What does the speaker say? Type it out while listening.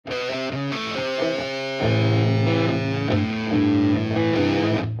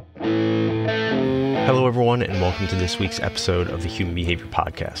Hello, everyone, and welcome to this week's episode of the Human Behavior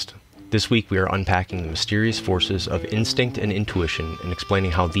Podcast. This week, we are unpacking the mysterious forces of instinct and intuition and explaining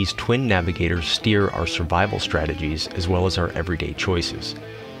how these twin navigators steer our survival strategies as well as our everyday choices.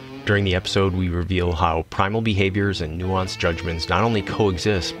 During the episode, we reveal how primal behaviors and nuanced judgments not only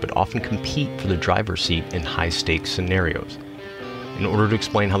coexist, but often compete for the driver's seat in high-stakes scenarios. In order to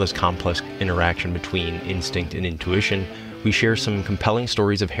explain how this complex interaction between instinct and intuition, we share some compelling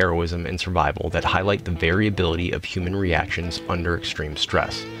stories of heroism and survival that highlight the variability of human reactions under extreme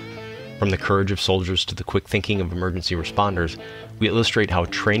stress. From the courage of soldiers to the quick thinking of emergency responders, we illustrate how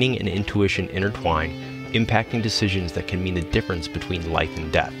training and intuition intertwine, impacting decisions that can mean the difference between life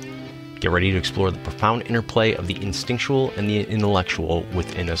and death. Get ready to explore the profound interplay of the instinctual and the intellectual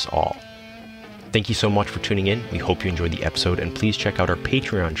within us all. Thank you so much for tuning in. We hope you enjoyed the episode, and please check out our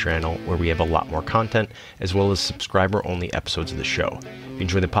Patreon channel where we have a lot more content, as well as subscriber-only episodes of the show. If you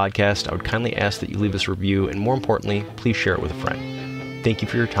enjoy the podcast, I would kindly ask that you leave us a review, and more importantly, please share it with a friend. Thank you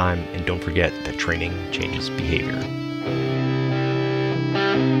for your time, and don't forget that training changes behavior.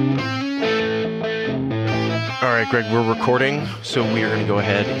 All right, Greg, we're recording, so we are going to go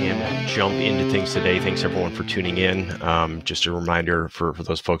ahead and jump into things today. Thanks, everyone, for tuning in. Just a reminder for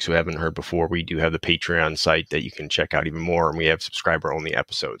those folks who haven't heard before, we do have the Patreon site that you can check out even more, and we have subscriber-only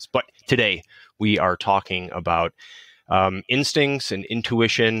episodes. But today, we are talking about instincts and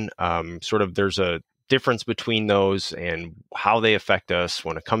intuition. There's a difference between those and how they affect us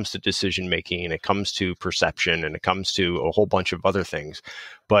when it comes to decision making, and it comes to perception, and it comes to a whole bunch of other things.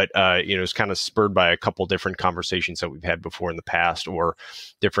 But it's kind of spurred by a couple different conversations that we've had before in the past, or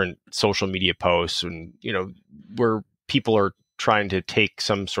different social media posts, and where people are trying to take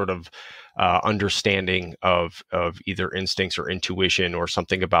some sort of understanding of either instincts or intuition or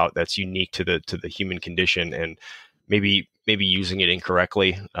something about that's unique to the human condition, and maybe using it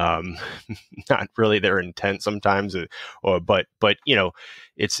incorrectly, not really their intent sometimes, but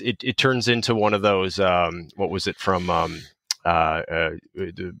it turns into one of those, what was it from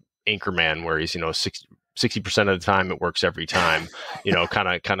the Anchorman, where he's 60% of the time it works every time, kind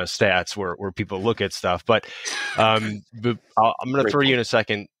of stats where people look at stuff. But I'm going to throw you in a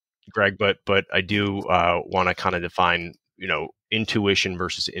second, Greg, but I do want to kind of define intuition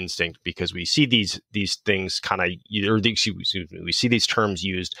versus instinct, because we see these things we see these terms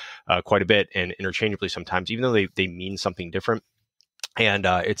used quite a bit and interchangeably sometimes, even though they mean something different. And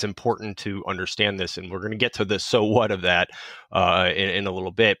it's important to understand this, and we're going to get to the so what of that in a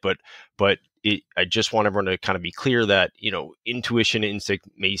little bit. But I just want everyone to kind of be clear that intuition and instinct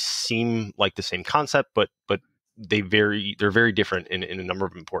may seem like the same concept, but they're very different in a number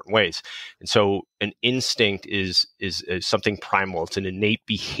of important ways. And so an instinct is something primal. It's an innate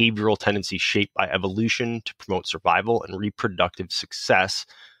behavioral tendency shaped by evolution to promote survival and reproductive success,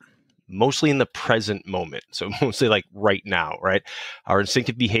 mostly in the present moment. So mostly like right now, right? Our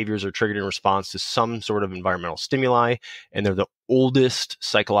instinctive behaviors are triggered in response to some sort of environmental stimuli, and they're the oldest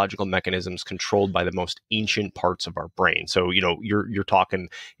psychological mechanisms controlled by the most ancient parts of our brain. So, you're talking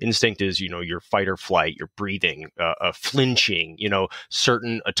instinct is, your fight or flight, your breathing, flinching,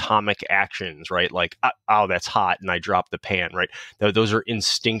 certain atomic actions, right? Like, oh, that's hot, and I dropped the pan, right? Those are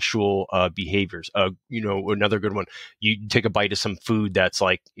instinctual behaviors. Another good one, you take a bite of some food that's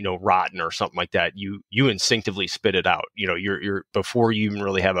like, rotten or something like that. You instinctively spit it out. You're before you even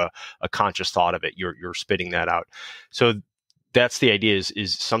really have a conscious thought of it, you're spitting that out. So that's the idea,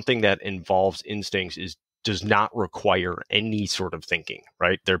 is something that involves instincts does not require any sort of thinking,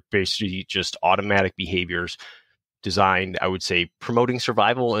 right? They're basically just automatic behaviors designed, I would say, promoting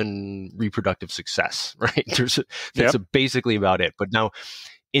survival and reproductive success, right? That's basically about it. But now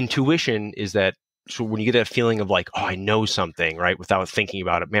intuition is that, so when you get that feeling of like, oh, I know something, right? Without thinking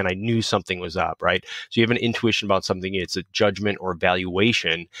about it, man, I knew something was up, right? So you have an intuition about something, it's a judgment or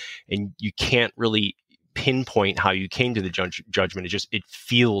evaluation, and you can't really pinpoint how you came to the judgment. It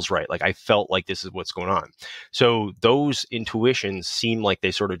feels right. Like, I felt like this is what's going on. So those intuitions seem like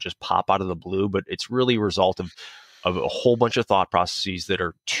they sort of just pop out of the blue, but it's really a result of a whole bunch of thought processes that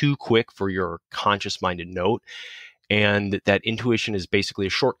are too quick for your conscious mind to note. And that intuition is basically a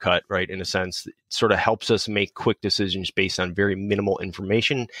shortcut, right? In a sense, it sort of helps us make quick decisions based on very minimal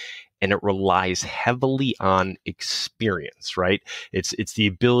information, and it relies heavily on experience, right? It's the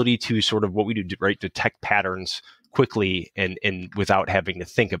ability to sort of what we do, right? Detect patterns quickly and without having to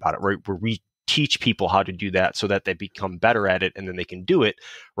think about it, right? Where we teach people how to do that so that they become better at it, and then they can do it,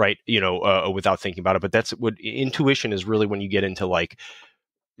 right? Without thinking about it. But that's what intuition is really, when you get into like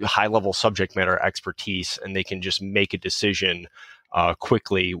high level subject matter expertise, and they can just make a decision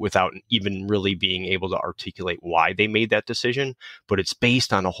quickly without even really being able to articulate why they made that decision. But it's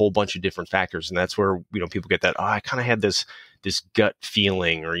based on a whole bunch of different factors, and that's where people get that, I kind of had this gut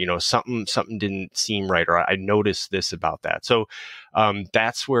feeling, or something didn't seem right, or I noticed this about that. So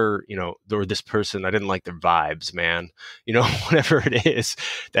that's where or this person, I didn't like their vibes, man. Whatever it is,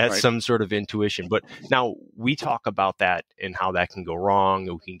 that's Right. some sort of intuition. But now we talk about that and how that can go wrong.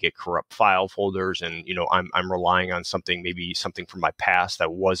 We can get corrupt file folders, and I'm relying on maybe something from my past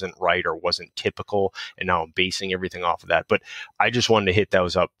that wasn't right or wasn't typical, and now I'm basing everything off of that. But I just wanted to hit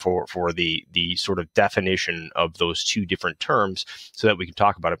those up for the sort of definition of those two different terms, so that we can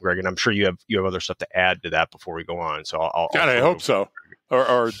talk about it, Greg. And I'm sure you have other stuff to add to that before we go on. So God, I hope so.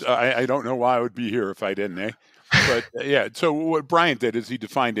 Or I don't know why I would be here if I didn't, eh? But yeah, so what Brian did is he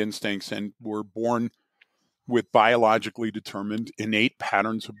defined instincts, and we're born with biologically determined innate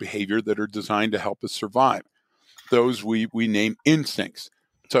patterns of behavior that are designed to help us survive. Those we name instincts.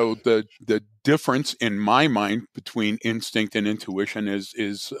 So the difference in my mind between instinct and intuition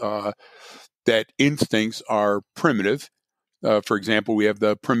is that instincts are primitive. For example, we have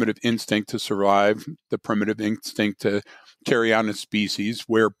the primitive instinct to survive, the primitive instinct to carry on a species,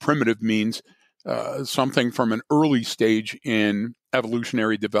 where primitive means something from an early stage in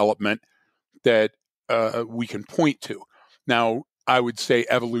evolutionary development that we can point to. Now, I would say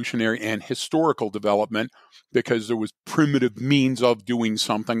evolutionary and historical development, because there was primitive means of doing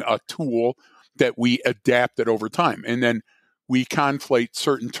something, a tool that we adapted over time. And then we conflate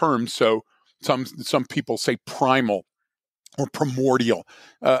certain terms. So some people say primal or primordial.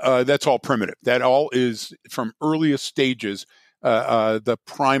 That's all primitive. That all is from earliest stages. The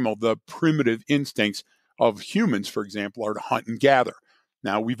primal, the primitive instincts of humans, for example, are to hunt and gather.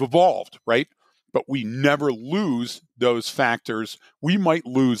 Now we've evolved, right? But we never lose those factors. We might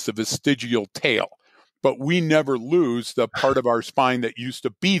lose the vestigial tail, but we never lose the part of our spine that used to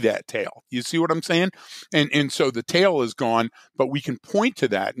be that tail. You see what I'm saying? And so the tail is gone, but we can point to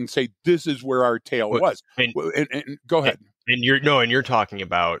that and say, this is where our tail was. And go ahead. And you're talking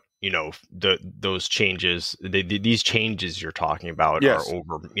about, those changes, these changes you're talking about Yes. are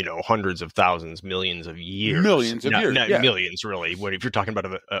over, hundreds of thousands, millions of years. Millions of years. Not yeah. millions, really. What if you're talking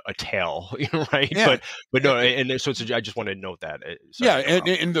about a tail, right? Yeah. But no, and so I just want to note that.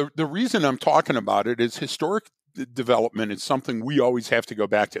 And the reason I'm talking about it is historic development is something we always have to go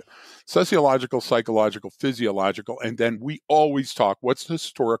back to. Sociological, psychological, physiological, and then we always talk, what's the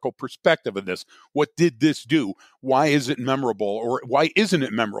historical perspective of this? What did this do? Why is it memorable? Or why isn't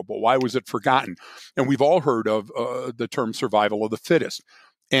it memorable? Why was it forgotten? And we've all heard of the term survival of the fittest.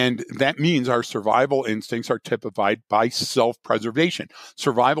 And that means our survival instincts are typified by self-preservation.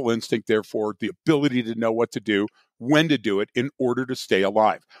 Survival instinct, therefore, the ability to know what to do, when to do it in order to stay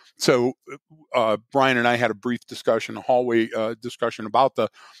alive. So Brian and I had a brief discussion, a hallway discussion about the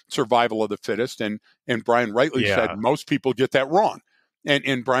survival of the fittest. And Brian rightly said, most people get that wrong.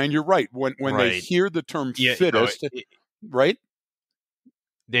 And Brian, you're right. When they hear the term fittest, right?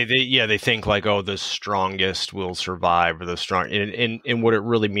 They think like, oh, the strongest will survive, or the strong, and what it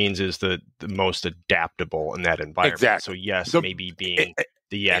really means is the most adaptable in that environment. Exactly. So yes, maybe being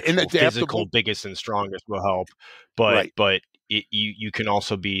the actual physical biggest and strongest will help, but you can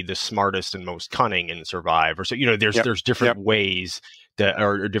also be the smartest and most cunning and survive. Or so there's different ways that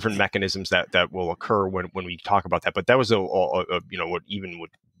are different mechanisms that will occur when we talk about that. But that was what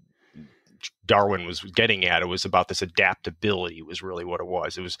Darwin was getting at. It was about this adaptability was really what it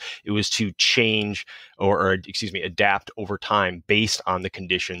was. It was to change or adapt over time based on the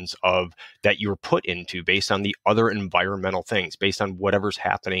conditions of that you're put into, based on the other environmental things, based on whatever's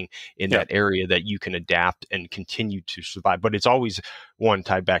happening in that area, that you can adapt and continue to survive. But it's always one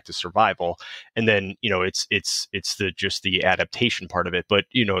tied back to survival. And then, it's the adaptation part of it. But,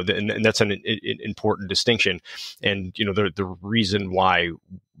 and that's an important distinction. And, the reason why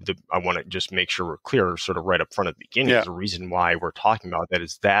I want to just make sure we're clear, sort of right up front at the beginning. The reason why we're talking about that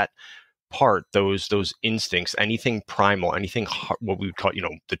is that part, those instincts, anything primal, anything what we would call,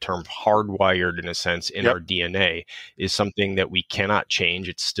 the term hardwired in a sense in our DNA, is something that we cannot change.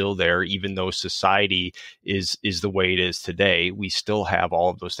 It's still there, even though society is the way it is today. We still have all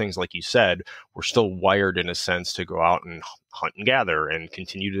of those things, like you said. We're still wired in a sense to go out and hunt and gather and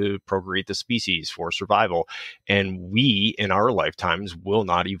continue to procreate the species for survival. And we, in our lifetimes, will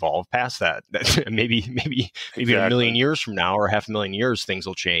not evolve past that. maybe a million years from now, or 500,000 years, things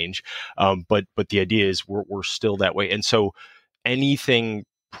will change. But the idea is we're still that way. And so anything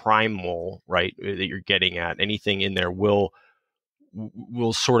primal, right, that you're getting at, anything in there will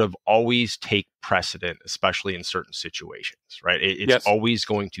will sort of always take precedent, especially in certain situations, right? It's Yes. always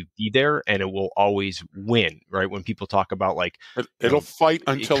going to be there, and it will always win, right? When people talk about like, it'll fight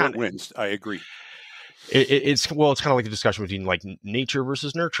until it it wins. I agree. It's kind of like a discussion between like nature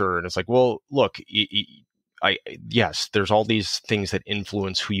versus nurture, and it's like, well, look, yes, there's all these things that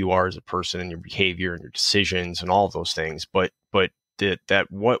influence who you are as a person and your behavior and your decisions and all of those things, but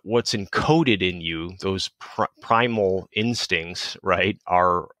what's encoded in you, those primal instincts, right,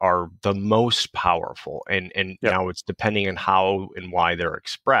 are the most powerful, and now it's depending on how and why they're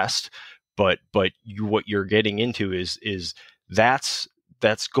expressed, but what you're getting into is that's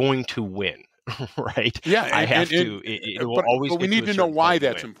going to win. Right. Yeah. I have to. It will always. But we need to know why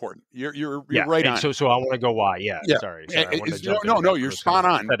that's important. You're right on. So I want to go why. Yeah. Sorry. I wanted to jump in. No. You're spot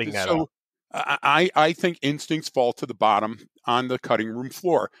on. Setting that so up. I think instincts fall to the bottom on the cutting room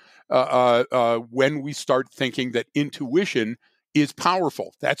floor when we start thinking that intuition is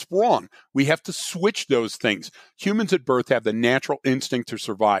powerful. That's wrong. We have to switch those things. Humans at birth have the natural instinct to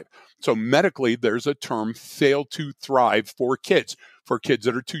survive. So medically, there's a term, fail to thrive, for kids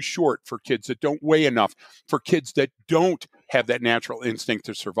that are too short, for kids that don't weigh enough, for kids that don't have that natural instinct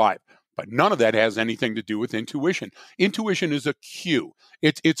to survive. But none of that has anything to do with intuition. Intuition is a cue.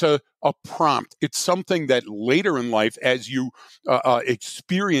 It's a prompt. It's something that later in life, as you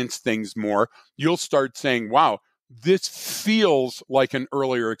experience things more, you'll start saying, wow, this feels like an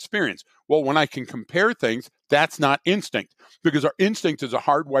earlier experience. Well, when I can compare things, that's not instinct, because our instinct is a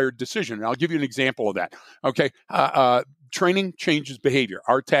hardwired decision. And I'll give you an example of that. Okay. Training changes behavior.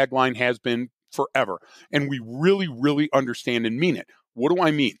 Our tagline has been forever. And we really, really understand and mean it. What do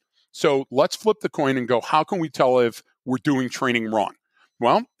I mean? So let's flip the coin and go, how can we tell if we're doing training wrong?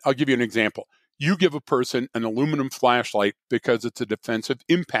 Well, I'll give you an example. You give a person an aluminum flashlight because it's a defensive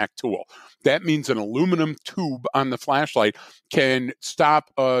impact tool. That means an aluminum tube on the flashlight can stop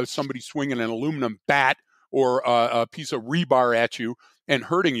somebody swinging an aluminum bat or a piece of rebar at you and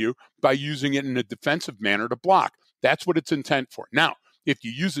hurting you by using it in a defensive manner to block. That's what it's intent for. Now, if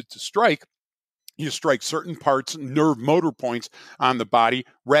you use it to strike, you strike certain parts, nerve motor points on the body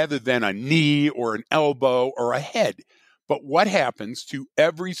rather than a knee or an elbow or a head. But what happens to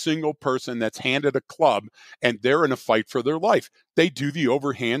every single person that's handed a club and they're in a fight for their life? They do the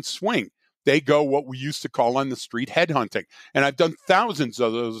overhand swing. They go what we used to call on the street headhunting. And I've done thousands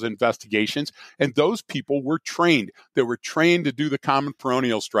of those investigations, and those people were trained. They were trained to do the common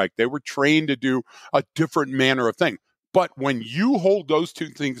peroneal strike. They were trained to do a different manner of thing. But when you hold those two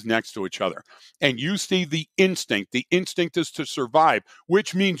things next to each other and you see the instinct is to survive,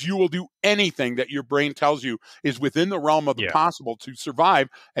 which means you will do anything that your brain tells you is within the realm of the possible to survive.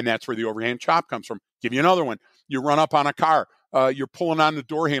 And that's where the overhand chop comes from. Give you another one. You run up on a car. You're pulling on the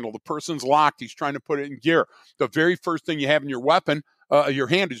door handle. The person's locked. He's trying to put it in gear. The very first thing you have in your weapon, your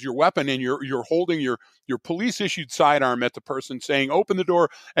hand is your weapon, and you're holding your police issued sidearm at the person saying, open the door,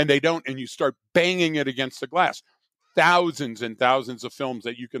 and they don't, and you start banging it against the glass. Thousands and thousands of films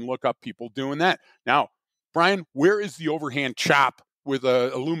that you can look up people doing that. Now, Brian, where is the overhand chop with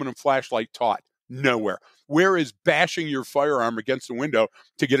an aluminum flashlight taught? Nowhere. Where is bashing your firearm against the window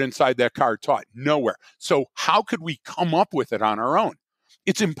to get inside that car taught? Nowhere. So how could we come up with it on our own?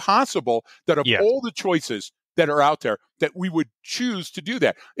 It's impossible that of all the choices that are out there that we would choose to do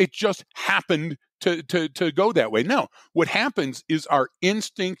that. It just happened to go that way. No, what happens is our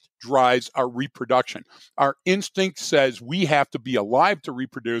instinct drives our reproduction. Our instinct says we have to be alive to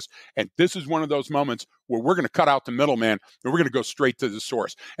reproduce. And this is one of those moments where we're going to cut out the middleman and we're going to go straight to the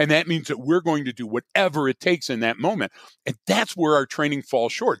source. And that means that we're going to do whatever it takes in that moment. And that's where our training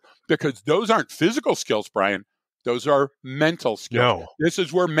falls short, because those aren't physical skills, Brian. Those are mental skills. No. This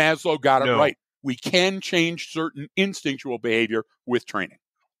is where Maslow got it right. We can change certain instinctual behavior with training.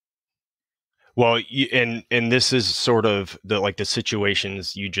 Well, and this is sort of the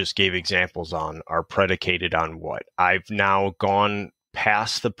situations you just gave examples on are predicated on what? I've now gone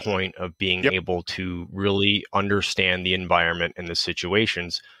past the point of being able to really understand the environment and the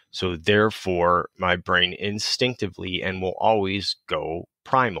situations. So therefore, my brain instinctively and will always go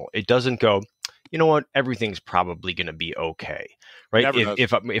primal. It doesn't go, you know what, everything's probably going to be okay, right?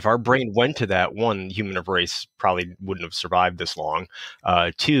 If our brain went to that, one, the human race probably wouldn't have survived this long.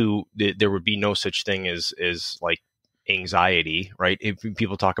 Two, there would be no such thing as like anxiety, right? If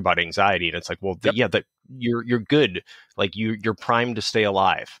people talk about anxiety, and it's like, well, Yep. yeah, that you're good, like you're primed to stay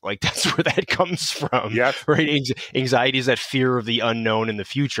alive, like that's where that comes from, Yes. right? Anxiety is that fear of the unknown in the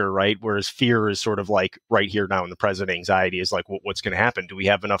future, right? Whereas fear is sort of like right here now in the present. Anxiety is like, what's going to happen? Do we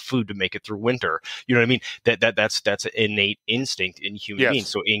have enough food to make it through winter? You know what I mean? That's an innate instinct in human beings.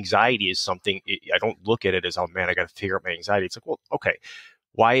 Yes. So anxiety is something, I don't look at it as, oh man, I got to figure out my anxiety. It's like, well, okay,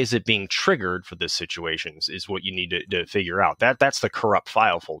 why is it being triggered for this situations is what you need to figure out. That's the corrupt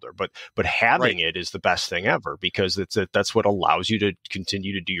file folder, but having Right. it is the best thing ever, because that's what allows you to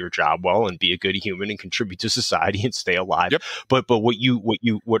continue to do your job well and be a good human and contribute to society and stay alive. Yep. But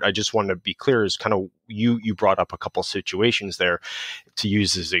what I just want to be clear is kind of you brought up a couple situations there to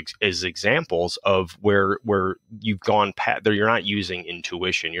use as examples of where you've gone past there. You're not using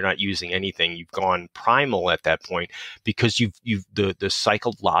intuition, you're not using anything, you've gone primal at that point, because the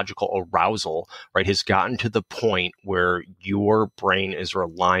psychological arousal, right, has gotten to the point where your brain is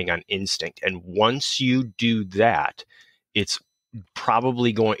relying on instinct. And once you do that, it's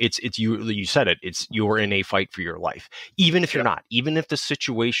probably going, it's you said it, it's you're in a fight for your life, even if you're Yep. not, even if the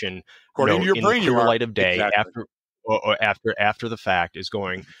situation, According to your in the brain, you clear are. light of day, Exactly. after the fact is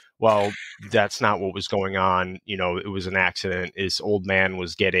going, well, that's not what was going on. It was an accident. This old man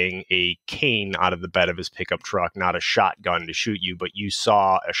was getting a cane out of the bed of his pickup truck, not a shotgun to shoot you, but you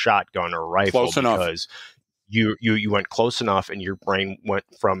saw a shotgun or a rifle Close enough. because you went close enough, and your brain went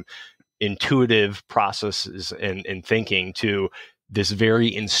from intuitive processes and thinking to this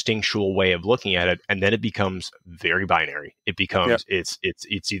very instinctual way of looking at it, and then it becomes very binary. It becomes Yep.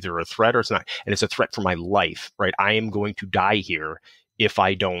 it's either a threat or it's not, and it's a threat for my life, right? I am going to die here if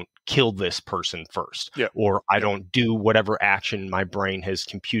I don't kill this person first, Yep. or I Yep. don't do whatever action my brain has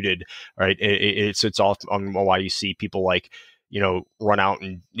computed, right? It's all on why you see people like run out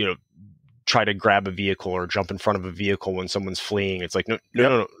and try to grab a vehicle or jump in front of a vehicle when someone's fleeing. It's like, Yep.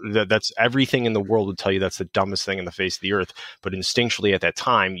 no. That's everything in the world would tell you that's the dumbest thing on the face of the earth. But instinctually at that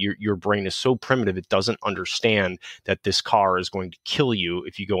time, your brain is so primitive, it doesn't understand that this car is going to kill you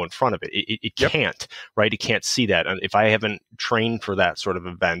if you go in front of it. It Yep. can't, right? It can't see that. And if I haven't trained for that sort of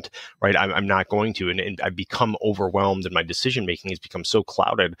event, right, I'm not going to. And I become overwhelmed, and my decision making has become so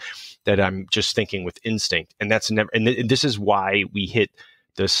clouded that I'm just thinking with instinct. And that's never, and this is why we hit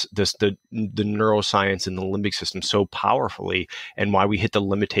the neuroscience and the limbic system so powerfully, and why we hit the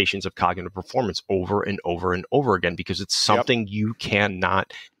limitations of cognitive performance over and over and over again, because it's something you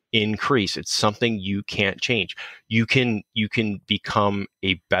cannot increase. It's something you can't change. You can become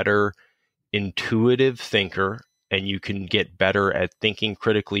a better intuitive thinker, and you can get better at thinking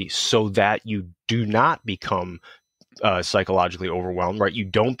critically so that you do not become psychologically overwhelmed, right? You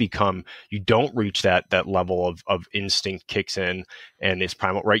don't reach that level of instinct kicks in and is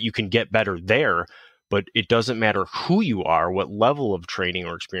primal, right? You can get better there, but it doesn't matter who you are, what level of training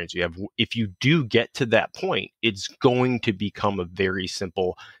or experience you have. If you do get to that point, it's going to become a very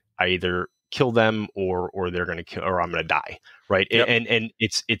simple, I either kill them or they're going to kill, or I'm going to die, right? Yep. And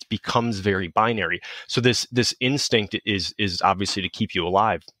it becomes very binary. So this instinct is obviously to keep you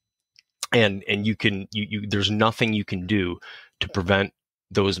alive. And you can there's nothing you can do to prevent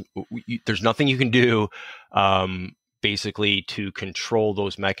those. There's nothing you can do basically to control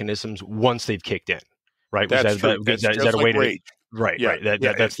those mechanisms once they've kicked in, right? That's true. That's Is just that a like way to rage. right? Yeah.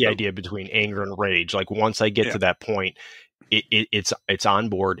 That's the idea between anger and rage. Like once I get to that point, it's on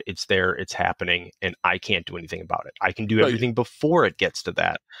board, it's there, it's happening, and I can't do anything about it. I can do everything before it gets to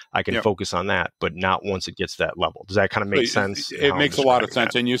that. I can focus on that, but not once it gets to that level. Does that kind of make sense? It makes a lot of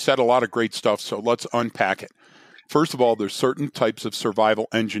sense. And you said a lot of great stuff. So let's unpack it. First of all, there's certain types of survival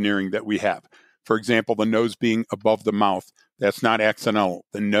engineering that we have. For example, the nose being above the mouth. That's not accidental.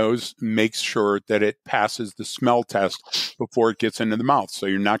 The nose makes sure that it passes the smell test before it gets into the mouth. So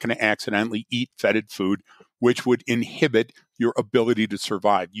you're not going to accidentally eat fetid food, which would inhibit your ability to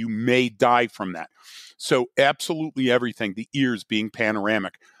survive. You may die from that. So absolutely everything, the ears being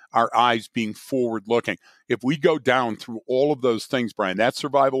panoramic, our eyes being forward-looking. If we go down through all of those things, Brian, that's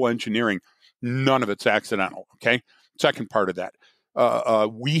survival engineering. None of it's accidental, okay? Second part of that,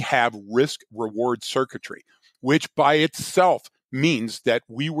 we have risk-reward circuitry, which by itself means that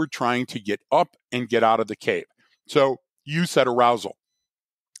we were trying to get up and get out of the cave. So you said arousal.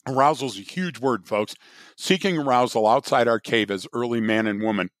 Arousal is a huge word, folks. Seeking arousal outside our cave as early man and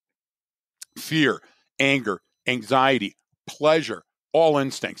woman. Fear, anger, anxiety, pleasure, all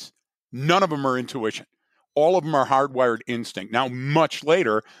instincts. None of them are intuition. All of them are hardwired instinct. Now, much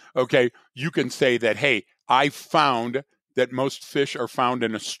later, okay, you can say that, hey, I found that most fish are found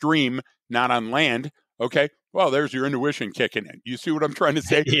in a stream, not on land. Okay, Well, there's your intuition kicking in. You see what I'm trying to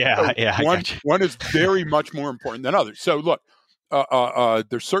say? Yeah, So yeah, I got you. one is very much more important than others. So look,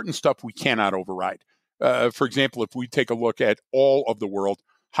 there's certain stuff we cannot override. For example, if we take a look at all of the world,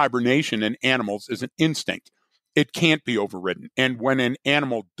 hibernation in animals is an instinct. It can't be overridden. And when an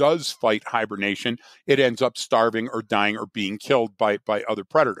animal does fight hibernation, it ends up starving or dying or being killed by other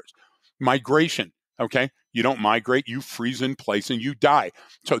predators. Migration, okay? You don't migrate, you freeze in place and you die.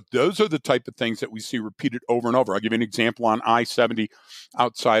 So those are the type of things that we see repeated over and over. I'll give you an example on I-70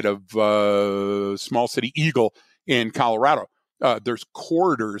 outside of small city Eagle in Colorado. There's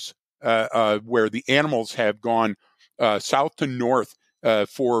corridors where the animals have gone south to north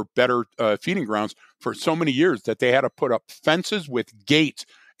for better feeding grounds for so many years that they had to put up fences with gates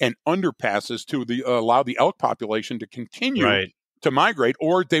and underpasses to allow the elk population to continue to migrate,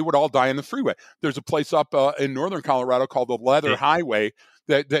 or they would all die in the freeway. There's a place up in northern Colorado called the Leather Highway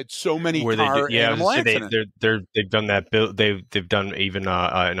that so many animal accidents. They've done that. They've done even in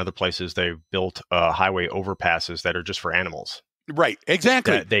other places. They've built highway overpasses that are just for animals. Right,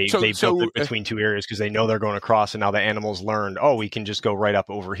 exactly. They built it between two areas because they know they're going to cross, and now the animals learned, oh, we can just go right up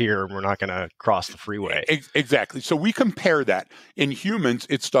over here, and we're not going to cross the freeway. Exactly. So we compare that. In humans,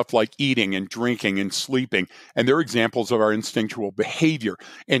 it's stuff like eating and drinking and sleeping, and they're examples of our instinctual behavior.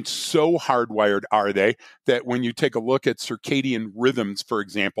 And so hardwired are they that when you take a look at circadian rhythms, for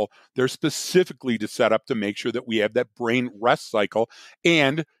example, they're specifically to set up to make sure that we have that brain rest cycle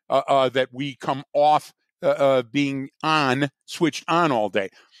and that we come off being switched on all day.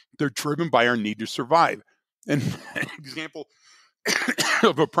 They're driven by our need to survive. And an example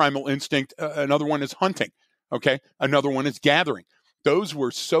of a primal instinct, another one is hunting, okay? Another one is gathering. Those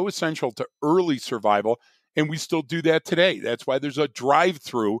were so essential to early survival, and we still do that today. That's why there's a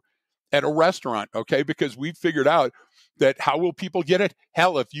drive-through at a restaurant, okay? Because we've figured out that how will people get it?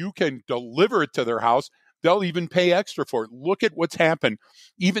 Hell, if you can deliver it to their house, they'll even pay extra for it. Look at what's happened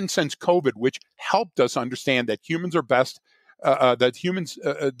even since COVID, which helped us understand that humans are best,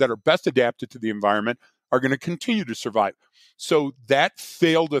 that are best adapted to the environment are going to continue to survive. So that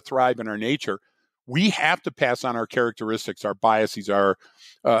failed to thrive in our nature. We have to pass on our characteristics, our biases, our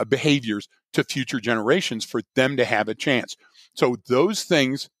behaviors to future generations for them to have a chance. So those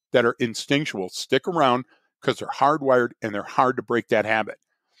things that are instinctual stick around because they're hardwired and they're hard to break that habit.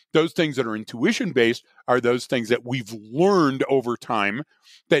 Those things that are intuition-based are those things that we've learned over time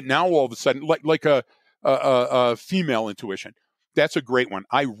that now all of a sudden, like a female intuition, that's a great one.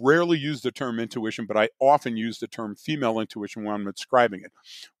 I rarely use the term intuition, but I often use the term female intuition when I'm describing it.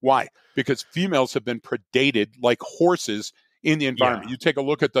 Why? Because females have been predated like horses in the environment. Yeah. You take a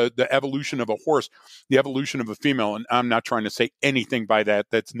look at the evolution of a horse, the evolution of a female, and I'm not trying to say anything by that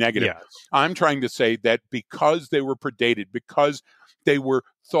that's negative. Yeah. I'm trying to say that because they were predated, because they were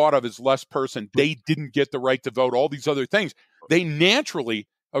thought of as less person, they didn't get the right to vote, all these other things. They naturally,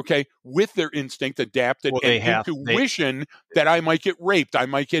 okay, with their instinct adapted intuition that I might get raped, I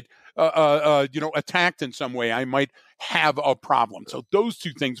might get attacked in some way, I might have a problem. So those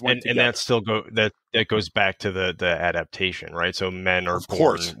two things went together. And that still that goes back to the adaptation, right? So men are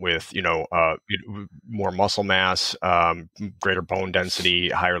born with more muscle mass, greater bone density,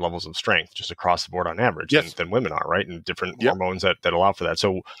 higher levels of strength, just across the board on average than women are, right? And different hormones that allow for that.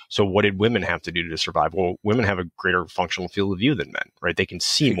 So what did women have to do to survive? Well, women have a greater functional field of view than men, right? They can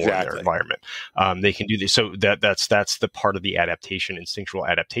see more in their environment. They can do this. So that's the part of the adaptation, instinctual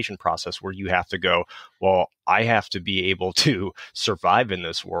adaptation process where you have to go, well, I have to be able to survive in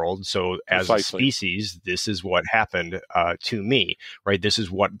this world. So as a species, this is what happened to me, right? These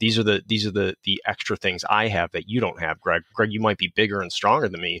are the extra things I have that you don't have, Greg. Greg, you might be bigger and stronger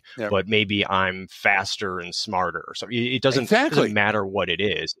than me, but maybe I'm faster and smarter. So it doesn't matter what it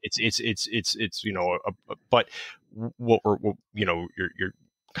is. It's but what you're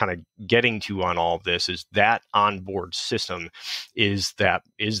kind of getting to on all of this is that onboard system is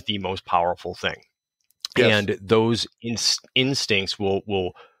the most powerful thing. Yes. And those instincts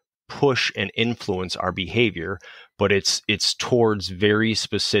will push and influence our behavior, but it's towards very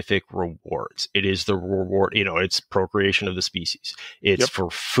specific rewards. It is the reward, it's procreation of the species. It's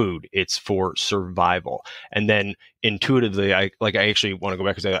for food. It's for survival. And then intuitively, I actually want to go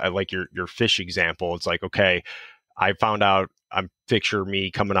back because I like your fish example. It's like, okay, I found out. I'm picture me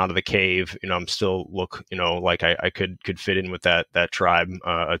coming out of the cave. I'm still look, like I could fit in with that tribe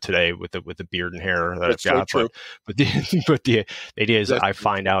today with the beard and hair that I've got. So but the idea is I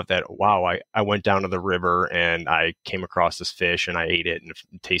find out that I went down to the river and I came across this fish and I ate it and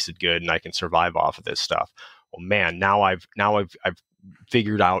it tasted good and I can survive off of this stuff. Well, man, now I've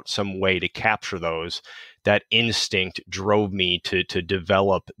figured out some way to capture those that instinct drove me to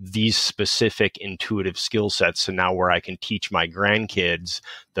develop these specific intuitive skill sets. So now where I can teach my grandkids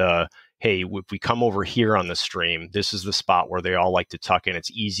hey, if we come over here on the stream, this is the spot where they all like to tuck in. It's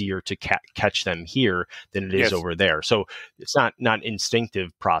easier to catch them here than it is over there. So it's not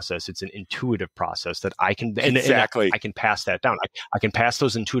instinctive process. It's an intuitive process that I can, and I can pass that down. I can pass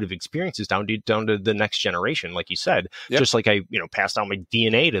those intuitive experiences down to the next generation, like you said, just like I, pass down my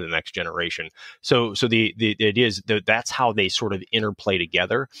DNA to the next generation. So the idea is that's how they sort of interplay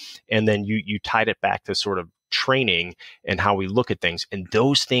together. And then you tied it back to sort of training and how we look at things, and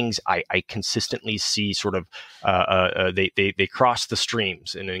those things I consistently see sort of they cross the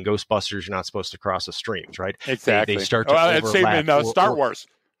streams, and in Ghostbusters you're not supposed to cross the streams, right? Exactly. They start to overlap. In Star Wars,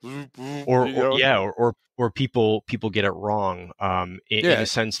 or people get it wrong in a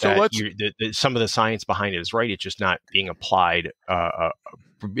sense that some of the science behind it is right. It's just not being applied.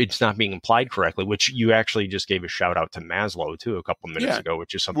 It's not being applied correctly, which you actually just gave a shout out to Maslow too a couple minutes ago,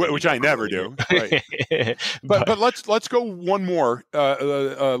 which is something which I never do. Right. but let's go one more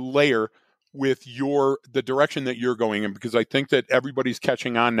layer with the direction that you're going in, because I think that everybody's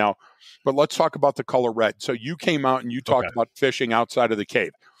catching on now. But let's talk about the color red. So you came out and you talked about fishing outside of the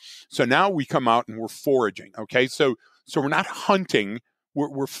cave. So now we come out and we're foraging. Okay, so we're not hunting.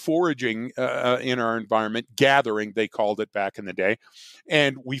 We're foraging in our environment, gathering, they called it back in the day.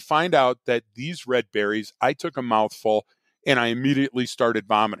 And we find out that these red berries, I took a mouthful and I immediately started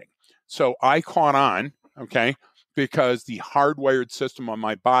vomiting. So I caught on, okay, because the hardwired system on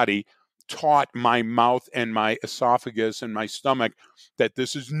my body taught my mouth and my esophagus and my stomach that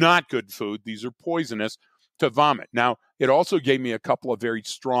this is not good food. These are poisonous, to vomit. Now, it also gave me a couple of very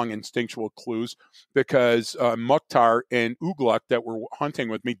strong instinctual clues, because Mukhtar and Ugluk that were hunting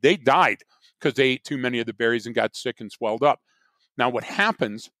with me, they died because they ate too many of the berries and got sick and swelled up. Now, what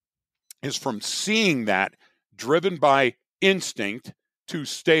happens is, from seeing that, driven by instinct to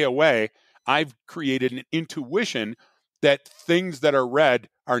stay away, I've created an intuition that things that are red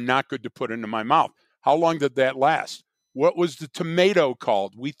are not good to put into my mouth. How long did that last? What was the tomato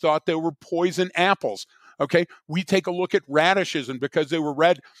called? We thought they were poison apples. Okay, we take a look at radishes, and because they were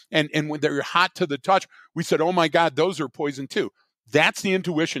red and when they're hot to the touch, we said, oh my God, those are poison too. That's the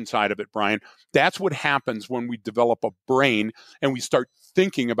intuition side of it, Brian. That's what happens when we develop a brain and we start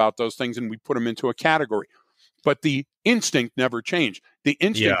thinking about those things and we put them into a category. But the instinct never changed. The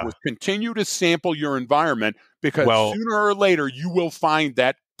instinct was continue to sample your environment, because sooner or later you will find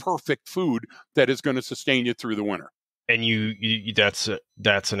that perfect food that is going to sustain you through the winter. And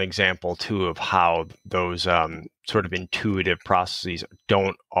that's an example too of how those sort of intuitive processes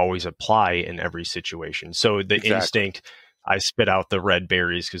don't always apply in every situation. So the instinct, I spit out the red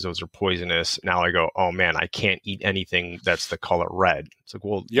berries because those are poisonous. Now I go, oh man, I can't eat anything that's the color red. It's like,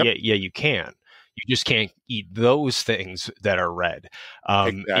 well, yeah, you can. You just can't eat those things that are red.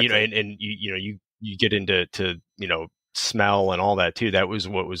 And you get into smell and all that too. That was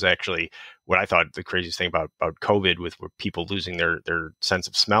what was actually what I thought the craziest thing about COVID, with people losing their sense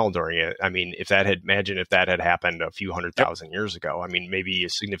of smell during it. I mean, imagine if that had happened a few 100,000 years ago. I mean, maybe a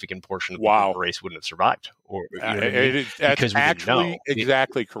significant portion of the human race wouldn't have survived. Or that's actually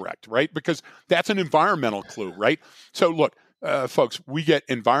exactly correct, right? Because that's an environmental clue, right? So look, folks, we get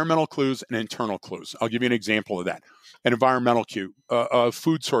environmental clues and internal clues. I'll give you an example of that. An environmental cue: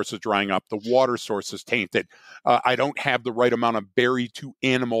 food sources drying up, the water source is tainted. I don't have the right amount of berry to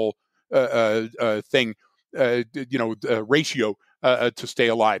animal ratio to stay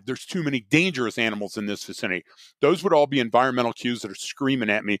alive. There's too many dangerous animals in this vicinity. Those would all be environmental cues that are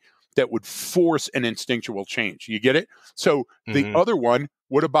screaming at me that would force an instinctual change. You get it? So the other one,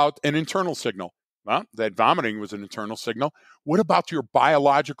 what about an internal signal? Well, that vomiting was an internal signal. What about your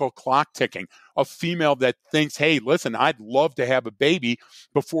biological clock ticking? A female that thinks, hey, listen, I'd love to have a baby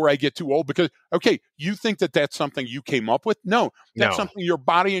before I get too old. Because, okay, you think that that's something you came up with? No, that's something your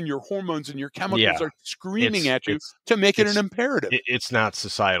body and your hormones and your chemicals are screaming at you to make it an imperative. It's not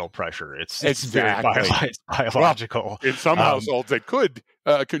societal pressure. It's very biological. Well, in some households, it could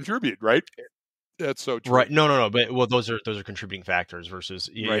contribute, right? That's so true. Right. No. But those are contributing factors versus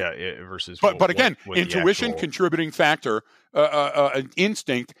versus. But again, intuition, contributing factor,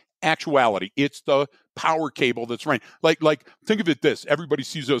 instinct, actuality. It's the power cable that's running. Like think of it this: everybody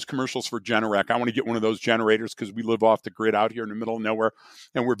sees those commercials for Generac. I want to get one of those generators because we live off the grid out here in the middle of nowhere,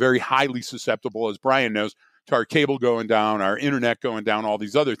 and we're very highly susceptible, as Brian knows, to our cable going down, our internet going down, all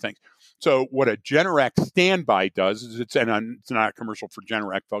these other things. So what a Generac standby does is it's not a commercial for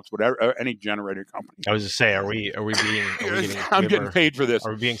Generac, folks, whatever, any generator company. I was to say, are we being? I'm getting paid for this.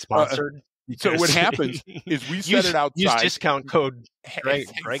 Are we being sponsored? So what happens is we set it outside. Use discount code Greg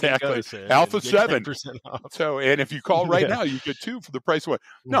exactly. and Alpha get 7. 10% off. So, and if you call right now, you get 2 for the price of 1.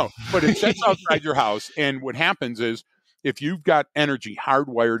 No, but it sets outside your house. And what happens is if you've got energy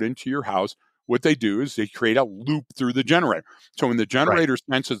hardwired into your house, what they do is they create a loop through the generator. So when the generator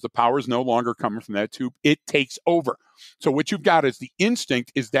senses the power is no longer coming from that tube, it takes over. So what you've got is the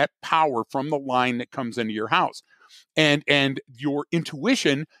instinct is that power from the line that comes into your house. And your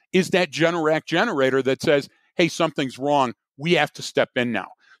intuition is that Generac generator that says, hey, something's wrong. We have to step in now.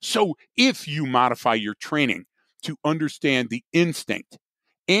 So if you modify your training to understand the instinct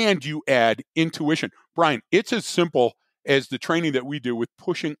and you add intuition, Brian, it's as simple as the training that we do with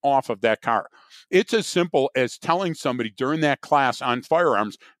pushing off of that car. It's as simple as telling somebody during that class on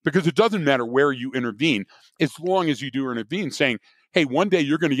firearms, because it doesn't matter where you intervene, as long as you do intervene, saying, hey, one day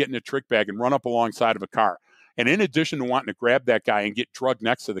you're going to get in a trick bag and run up alongside of a car. And in addition to wanting to grab that guy and get drugged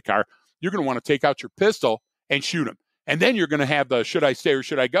next to the car, you're going to want to take out your pistol and shoot him. And then you're going to have the should I stay or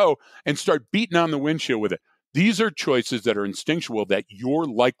should I go and start beating on the windshield with it. These are choices that are instinctual that you're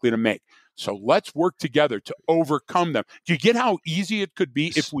likely to make. So let's work together to overcome them. Do you get how easy it could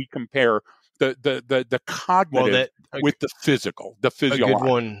be if we compare the cognitive with the physical, the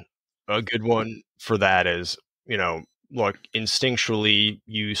physiological? A good one for that is, look, instinctually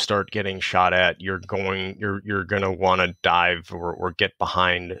you start getting shot at, you're going to want to dive or get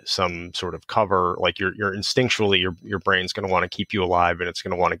behind some sort of cover. Like you're instinctually, your brain's going to want to keep you alive and it's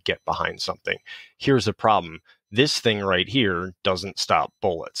going to want to get behind something. Here's the problem. This thing right here doesn't stop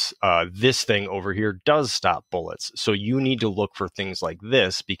bullets. This thing over here does stop bullets. So you need to look for things like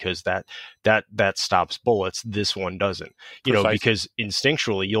this because that stops bullets. This one doesn't. Because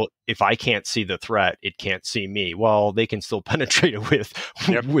instinctually, if I can't see the threat, it can't see me. Well, they can still penetrate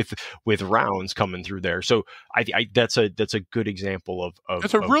it with rounds coming through there. So I that's a good example of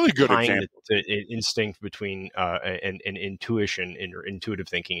that's a really good example. Instinct between and intuition or intuitive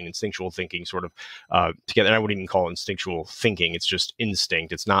thinking and instinctual thinking sort of together. And I wouldn't even call it instinctual thinking. It's just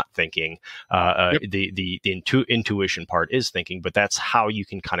instinct. It's not thinking. The intuition part is thinking, but that's how you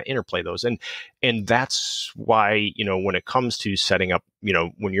can kind of interplay those. And that's why, when it comes to setting up,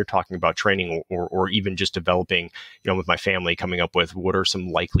 when you're talking about training or even just developing, with my family, coming up with what are some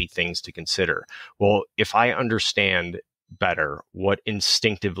likely things to consider. Well, if I understand better what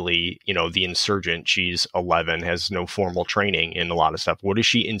instinctively, the insurgent, she's 11, has no formal training in a lot of stuff. What is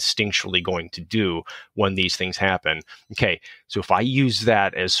she instinctually going to do when these things happen? Okay, so if I use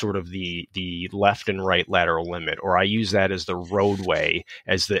that as sort of the left and right lateral limit, or I use that as the roadway,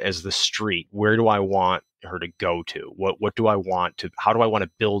 as the street, where do I want her to go to? What do I want to? How do I want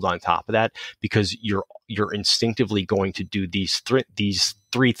to build on top of that? Because you're instinctively going to do these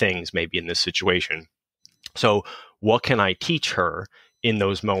three things maybe in this situation. So what can I teach her in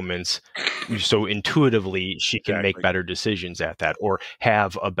those moments so intuitively she can make better decisions at that or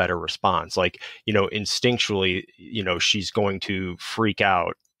have a better response? Like, instinctually, she's going to freak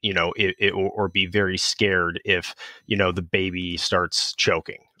out, or be very scared if, the baby starts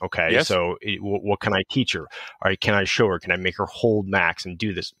choking. Okay. Yes. So what can I teach her? All right. Can I show her? Can I make her hold max and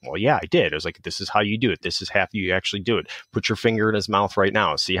do this? Well, yeah, I did. I was like, this is how you do it. This is how you actually do it. Put your finger in his mouth right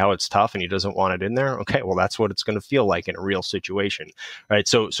now. See how it's tough and he doesn't want it in there. Okay. Well, that's what it's going to feel like in a real situation. Right.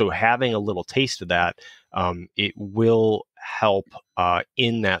 So having a little taste of that, it will help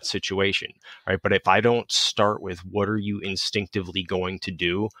in that situation. Right. But if I don't start with what are you instinctively going to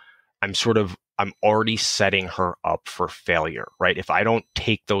do, I'm already setting her up for failure, right? If I don't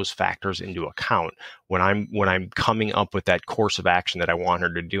take those factors into account when I'm coming up with that course of action that I want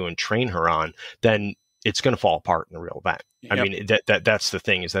her to do and train her on, then it's going to fall apart in the real event. Yep. I mean, that's the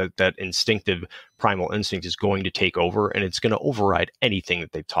thing, is that instinctive primal instinct is going to take over and it's going to override anything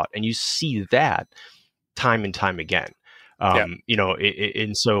that they've taught. And you see that time and time again.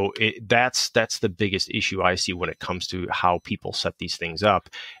 And so that's the biggest issue I see when it comes to how people set these things up.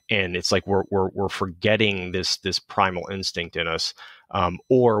 And it's like we're forgetting this primal instinct in us,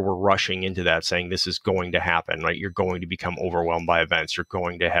 or we're rushing into that saying this is going to happen, right? You're going to become overwhelmed by events. You're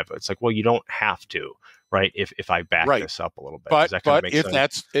going to have, it's like, well, you don't have to, right? If I back this up a little bit. But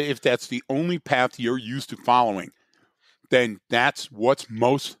if that's the only path you're used to following, then that's what's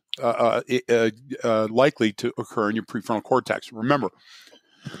most likely to occur in your prefrontal cortex. Remember,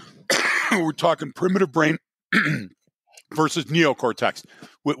 we're talking primitive brain versus neocortex,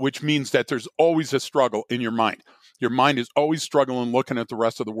 which means that there's always a struggle in your mind. Your mind is always struggling, looking at the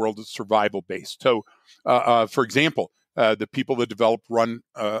rest of the world as survival based. So, for example, the people that developed run,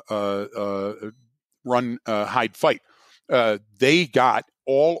 hide, fight, they got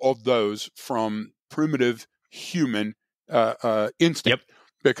all of those from primitive human instinct. Yep.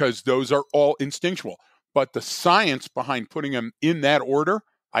 because those are all instinctual. But the science behind putting them in that order,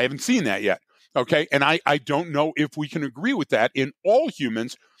 I haven't seen that yet. Okay. And I don't know if we can agree with that in all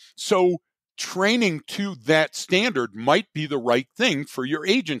humans. So training to that standard might be the right thing for your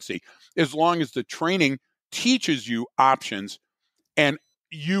agency, as long as the training teaches you options and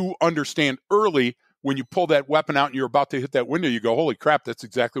you understand early when you pull that weapon out and you're about to hit that window, you go, holy crap, that's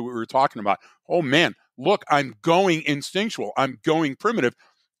exactly what we were talking about. Oh man, look, I'm going instinctual. I'm going primitive.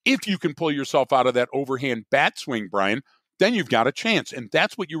 If you can pull yourself out of that overhand bat swing, Brian, then you've got a chance. And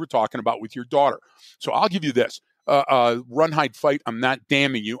that's what you were talking about with your daughter. So I'll give you this. Run, hide, fight. I'm not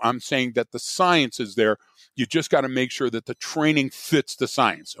damning you. I'm saying that the science is there. You just got to make sure that the training fits the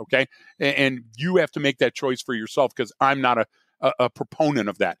science, okay? And you have to make that choice for yourself, because I'm not a proponent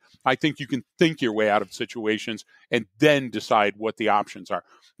of that. I think you can think your way out of situations and then decide what the options are.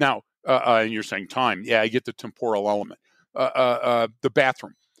 Now, and you're saying time. Yeah, I get the temporal element. The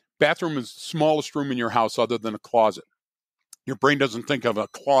bathroom. Bathroom is the smallest room in your house other than a closet. Your brain doesn't think of a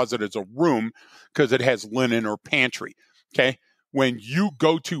closet as a room because it has linen or pantry, okay? When you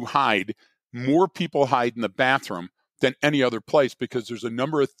go to hide, more people hide in the bathroom than any other place because there's a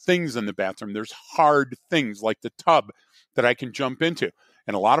number of things in the bathroom. There's hard things like the tub that I can jump into.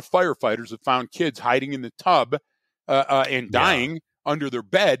 And a lot of firefighters have found kids hiding in the tub and dying under their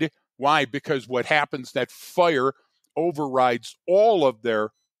bed. Why? Because what happens, that fire overrides all of their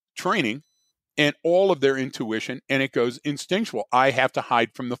training and all of their intuition, and it goes instinctual. I have to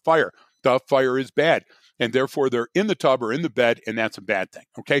hide from the fire. The fire is bad, and therefore they're in the tub or in the bed, and that's a bad thing,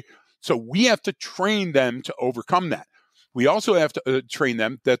 okay? So we have to train them to overcome that. We also have to train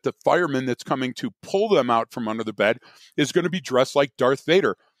them that the fireman that's coming to pull them out from under the bed is going to be dressed like Darth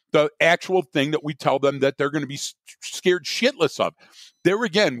Vader, the actual thing that we tell them that they're going to be scared shitless of. There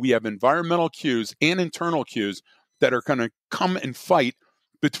again, we have environmental cues and internal cues that are going to come and fight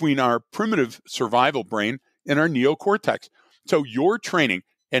between our primitive survival brain and our neocortex. So your training,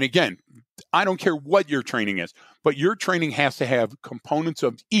 and again, I don't care what your training is, but your training has to have components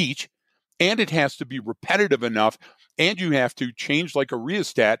of each, and it has to be repetitive enough, and you have to change, like a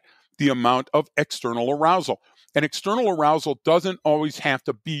rheostat, the amount of external arousal. And external arousal doesn't always have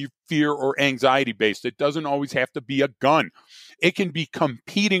to be fear or anxiety based. It doesn't always have to be a gun. It can be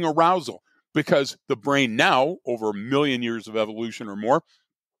competing arousal, because the brain now, over 1 million years of evolution or more,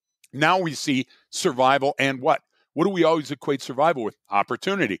 now we see survival and what? What do we always equate survival with?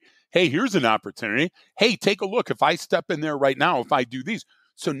 Opportunity. Hey, here's an opportunity. Hey, take a look. If I step in there right now, if I do these.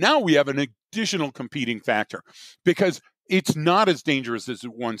 So now we have an additional competing factor, because it's not as dangerous as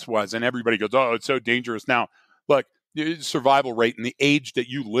it once was. And everybody goes, oh, it's so dangerous now. Look, survival rate and the age that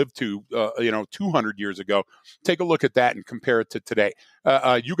you lived to, 200 years ago, take a look at that and compare it to today.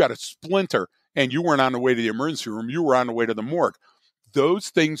 You got a splinter and you weren't on the way to the emergency room. You were on the way to the morgue. Those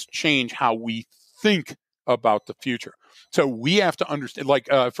things change how we think about the future. So we have to understand, like,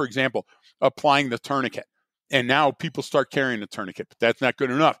 for example, applying the tourniquet. And now people start carrying the tourniquet, but that's not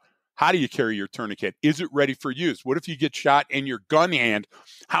good enough. How do you carry your tourniquet? Is it ready for use? What if you get shot in your gun hand?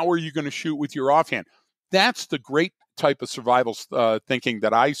 How are you going to shoot with your offhand? That's the great type of survival thinking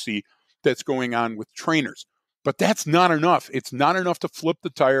that I see that's going on with trainers. But that's not enough. It's not enough to flip the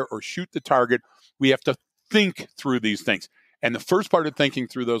tire or shoot the target. We have to think through these things. And the first part of thinking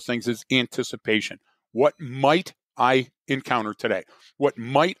through those things is anticipation. What might I encounter today? What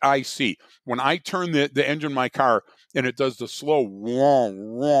might I see? When I turn the engine of my car and it does the slow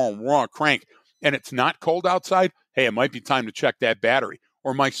crank and it's not cold outside, hey, it might be time to check that battery,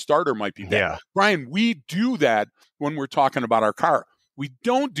 or my starter might be bad. Yeah. Brian, we do that when we're talking about our car. We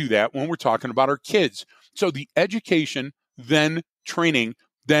don't do that when we're talking about our kids. So the education, then training,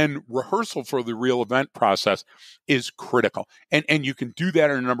 then rehearsal for the real event process is critical. And you can do that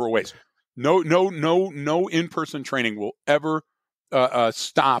in a number of ways. No in-person training will ever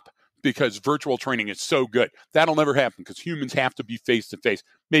stop because virtual training is so good. That'll never happen because humans have to be face-to-face.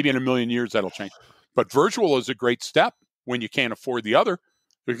 Maybe in 1 million years that'll change. But virtual is a great step when you can't afford the other,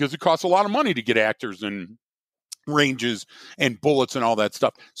 because it costs a lot of money to get actors and ranges and bullets and all that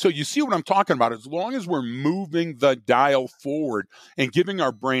stuff. So you see what I'm talking about. As long as we're moving the dial forward and giving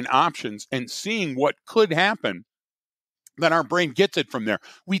our brain options and seeing what could happen, then our brain gets it from there.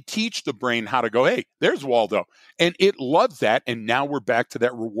 We teach the brain how to go, hey, there's Waldo. And it loves that. And now we're back to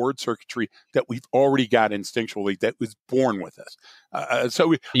that reward circuitry that we've already got instinctually, that was born with us. I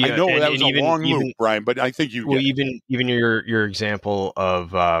know that was a long loop, Brian, but I think you well, even your example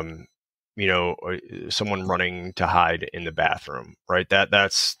of someone running to hide in the bathroom, right?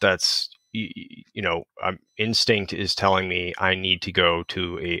 That's instinct is telling me I need to go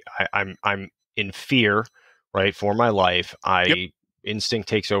to I'm in fear, right, for my life. I instinct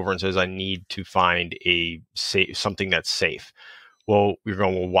takes over and says, I need to find something that's safe. Well, you're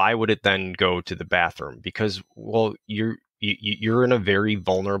going, well, why would it then go to the bathroom? Because, well, you're in a very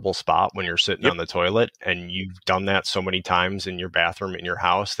vulnerable spot when you're sitting on the toilet, and you've done that so many times in your bathroom in your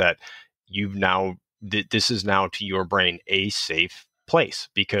house that you've now, this is now to your brain a safe place,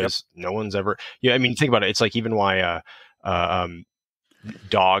 because no one's ever, I mean, think about it. It's like even why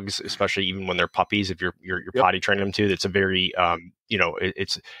dogs, especially even when they're puppies, if you're potty training them to, it's a very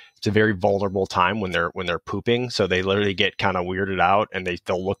it's a very vulnerable time when they're pooping. So they literally get kind of weirded out, and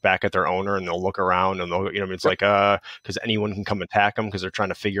they'll look back at their owner, and they'll look around, and they'll, it's like because anyone can come attack them because they're trying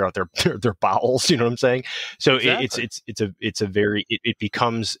to figure out their bowels. You know what I'm saying? So exactly. It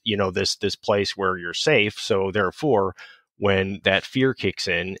becomes this place where you're safe. So therefore, when that fear kicks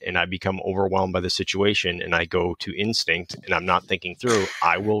in and I become overwhelmed by the situation and I go to instinct and I'm not thinking through,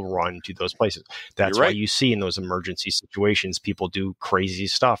 I will run to those places. That's why you see in those emergency situations, people do crazy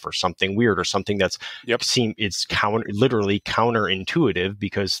stuff or something weird or something that's it's literally counterintuitive,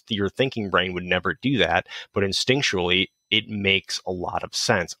 because your thinking brain would never do that. But instinctually, it makes a lot of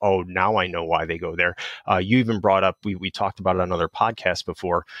sense. Oh, now I know why they go there. You even brought up, we talked about it on other podcasts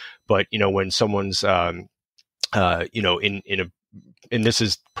before, but when someone's and this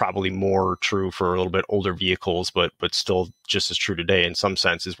is probably more true for a little bit older vehicles, but still just as true today in some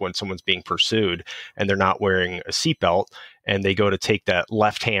sense, is when someone's being pursued and they're not wearing a seatbelt, and they go to take that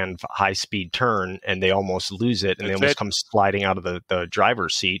left-hand high-speed turn and they almost lose it, and they almost come sliding out of the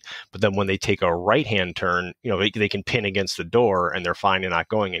driver's seat. But then when they take a right-hand turn, they can pin against the door and they're fine and not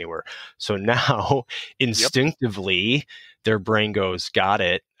going anywhere. So now instinctively, their brain goes, got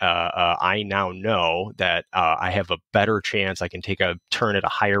it. I now know that I have a better chance. I can take a turn at a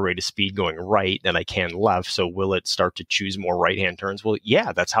higher rate of speed going right than I can left. So will it start to choose more right-hand turns? Well,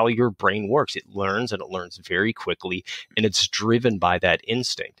 yeah, that's how your brain works. It learns, and it learns very quickly, and it's driven by that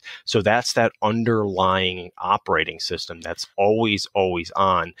instinct. So that's that underlying operating system that's always, always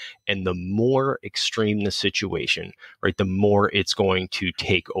on. And the more extreme the situation, right, the more it's going to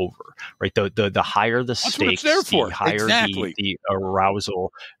take over, right? The higher the stakes, the higher the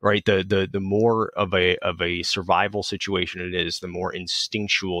arousal, right? The more of a survival situation it is, the more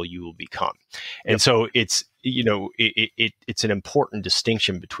instinctual you will become. And so it's it's an important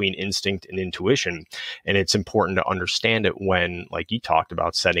distinction between instinct and intuition, and it's important to understand it when, like you talked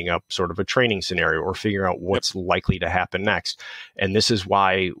about, setting up sort of a training scenario or figuring out what's likely to happen next. And this is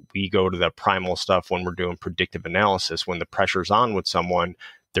why we go to the primal stuff when we're doing predictive analysis. When the pressure's on with someone,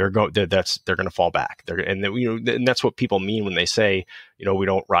 they're going to fall back. And that's what people mean when they say, we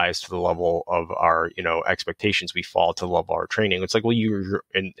don't rise to the level of our, expectations. We fall to the level of our training. It's like, well,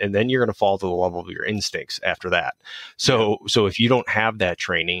 and then you're going to fall to the level of your instincts after that. So if you don't have that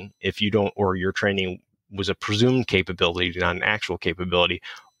training, or your training was a presumed capability, not an actual capability,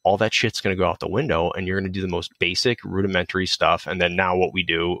 all that shit's going to go out the window, and you're going to do the most basic rudimentary stuff. And then now what we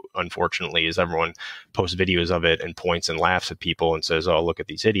do, unfortunately, is everyone posts videos of it and points and laughs at people and says, oh, look at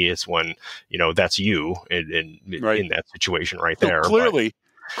these idiots, when, that's you in that situation right there.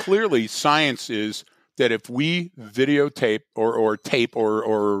 Clearly science is that if we videotape or tape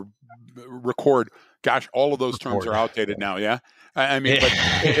or record, gosh, all of those terms are outdated now. Yeah. I mean, but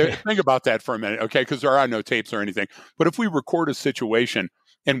think about that for a minute. Okay. Cause there are no tapes or anything, but if we record a situation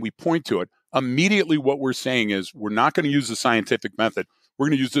and we point to it, immediately what we're saying is we're not going to use the scientific method. We're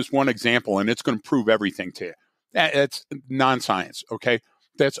going to use this one example, and it's going to prove everything to you. That's non-science, okay?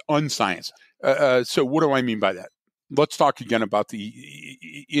 That's unscience. So what do I mean by that? Let's talk again about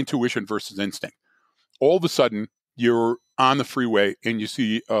the intuition versus instinct. All of a sudden, you're on the freeway and you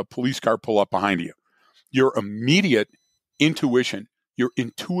see a police car pull up behind you. Your immediate intuition, your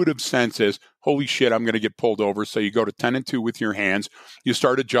intuitive sense is, holy shit, I'm going to get pulled over. So you go to 10 and 2 with your hands. You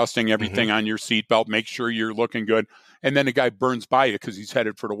start adjusting everything on your seatbelt, make sure you're looking good. And then the guy burns by you because he's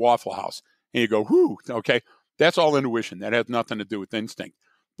headed for the Waffle House. And you go, whoo, okay. That's all intuition. That has nothing to do with instinct.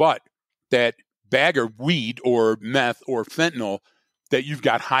 But that bag of weed or meth or fentanyl that you've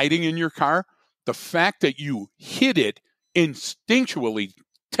got hiding in your car, the fact that you hid it instinctually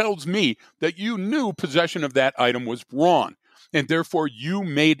tells me that you knew possession of that item was wrong. And therefore, you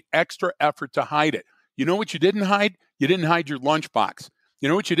made extra effort to hide it. You know what you didn't hide? You didn't hide your lunchbox. You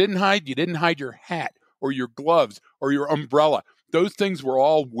know what you didn't hide? You didn't hide your hat or your gloves or your umbrella. Those things were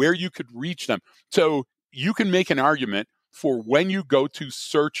all where you could reach them. So you can make an argument for when you go to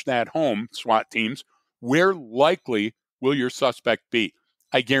search that home, SWAT teams, where likely will your suspect be?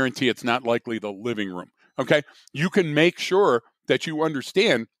 I guarantee it's not likely the living room. Okay? You can make sure that you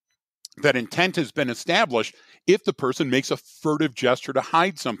understand that intent has been established if the person makes a furtive gesture to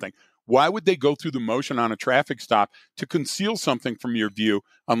hide something. Why would they go through the motion on a traffic stop to conceal something from your view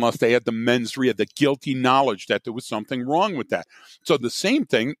unless they had the mens rea, the guilty knowledge that there was something wrong with that? So the same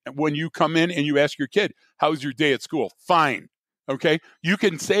thing when you come in and you ask your kid, how's your day at school? Fine. Okay. You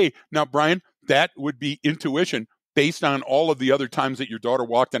can say, now, Brian, that would be intuition based on all of the other times that your daughter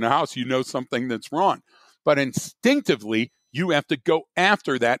walked in the house. You know something that's wrong. But instinctively, you have to go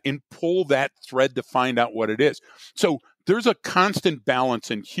after that and pull that thread to find out what it is. So there's a constant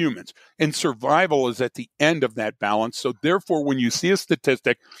balance in humans, and survival is at the end of that balance. So therefore, when you see a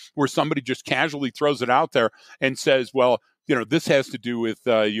statistic where somebody just casually throws it out there and says, well, this has to do with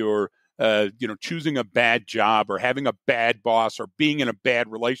your choosing a bad job or having a bad boss or being in a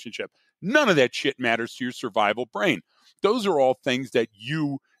bad relationship, none of that shit matters to your survival brain. Those are all things that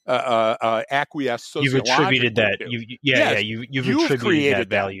you acquiesce sociologically. You've attributed that. To. You've attributed that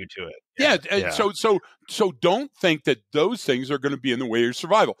value to it. Yeah. So don't think that those things are going to be in the way of your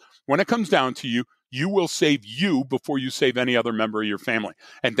survival. When it comes down to you will save you before you save any other member of your family.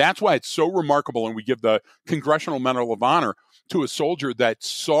 And that's why it's so remarkable. And we give the Congressional Medal of Honor to a soldier that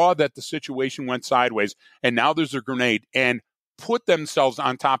saw that the situation went sideways and now there's a grenade and put themselves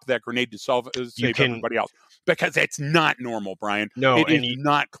on top of that grenade to save everybody else. Because it's not normal, Brian. No, it is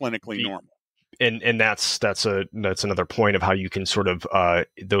not clinically normal. And that's another point of how you can sort of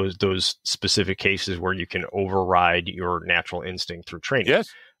those specific cases where you can override your natural instinct through training. Yes.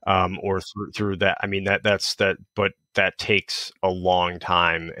 Or through that. I mean that's but that takes a long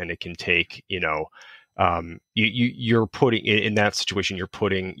time, and it can take you're putting in that situation.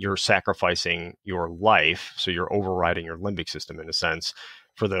 You're sacrificing your life, so you're overriding your limbic system in a sense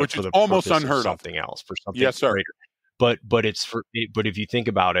for the almost unheard of something else for something yes, sir. greater. But if you think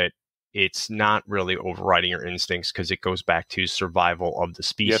about it, it's not really overriding your instincts because it goes back to survival of the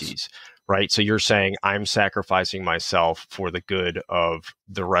species, yes. Right? So you're saying I'm sacrificing myself for the good of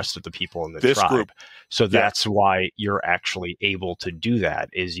the rest of the people in the tribe. Group. So that's why you're actually able to do that,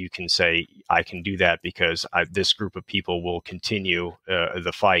 is you can say, I can do that because this group of people will continue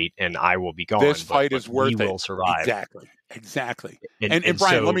the fight and I will be gone. This fight is worth it. We will survive. Exactly. And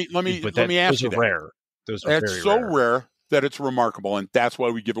Brian, so, let me ask you that. Rare. Those are very so rare that it's remarkable, and that's why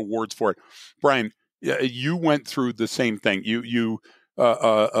we give awards for it. Brian, you went through the same thing.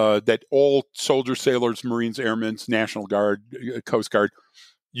 That all soldiers, sailors, Marines, Airmen, National Guard, Coast Guard,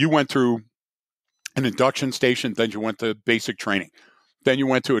 you went through an induction station, then you went to basic training, then you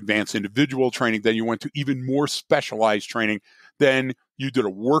went to advanced individual training, then you went to even more specialized training, then you did a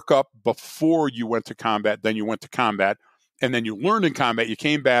workup before you went to combat, then you went to combat, and then you learned in combat, you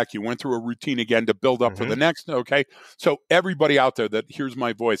came back, you went through a routine again to build up for the next, okay? So everybody out there that hears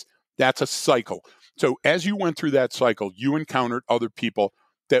my voice, that's a cycle. So as you went through that cycle, you encountered other people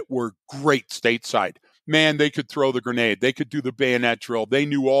that were great stateside. Man, they could throw the grenade. They could do the bayonet drill. They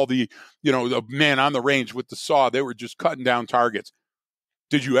knew all the man on the range with the saw. They were just cutting down targets.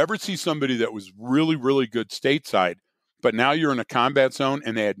 Did you ever see somebody that was really, really good stateside, but now you're in a combat zone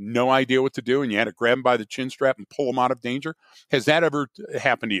and they had no idea what to do and you had to grab them by the chin strap and pull them out of danger? Has that ever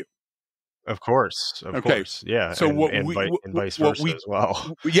happened to you? Of course. Yeah. So and vice versa as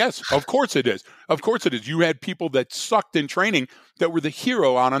well. Yes, of course it is. Of course it is. You had people that sucked in training that were the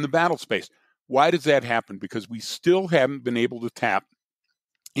hero out on the battle space. Why does that happen? Because we still haven't been able to tap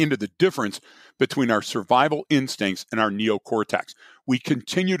into the difference between our survival instincts and our neocortex. We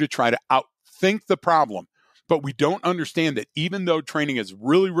continue to try to outthink the problem, but we don't understand that even though training is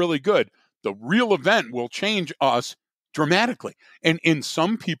really, really good, the real event will change us dramatically. And in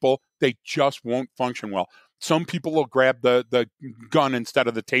some people, they just won't function well. Some people will grab the gun instead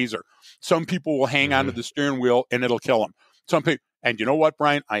of the taser. Some people will hang onto the steering wheel and it'll kill them. Some people, and you know what,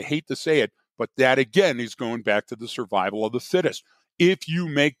 Brian? I hate to say it, but that again is going back to the survival of the fittest. If you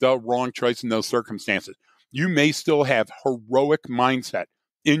make the wrong choice in those circumstances, you may still have heroic mindset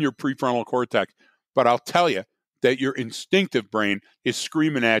in your prefrontal cortex, but I'll tell you that your instinctive brain is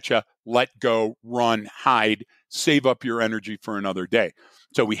screaming at you, let go, run, hide, save up your energy for another day.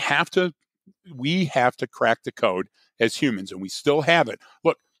 So we have to crack the code as humans, and we still have it.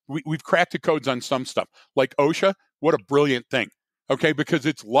 Look, we've cracked the codes on some stuff. Like OSHA, what a brilliant thing, okay? Because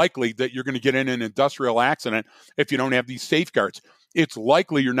it's likely that you're going to get in an industrial accident if you don't have these safeguards. It's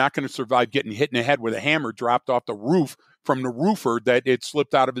likely you're not going to survive getting hit in the head with a hammer dropped off the roof from the roofer that it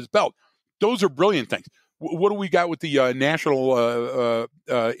slipped out of his belt. Those are brilliant things. What do we got with the National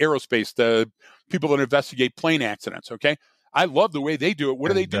Aerospace, the people that investigate plane accidents, okay? I love the way they do it. What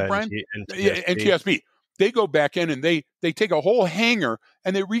do they do, Brian? NTSB. They go back in and they take a whole hangar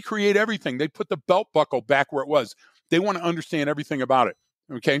and they recreate everything. They put the belt buckle back where it was. They want to understand everything about it,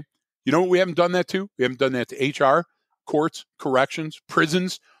 okay? You know what we haven't done that to? We haven't done that to HR, courts, corrections,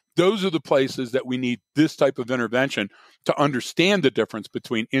 prisons. Those are the places that we need this type of intervention to understand the difference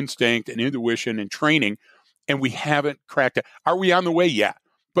between instinct and intuition and training. And we haven't cracked it. Are we on the way? Yeah.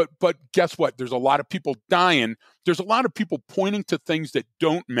 But guess what? There's a lot of people dying. There's a lot of people pointing to things that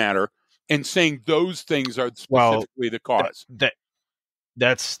don't matter and saying those things are specifically the cause.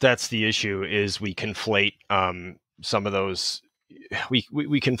 That's the issue, is we conflate some of those.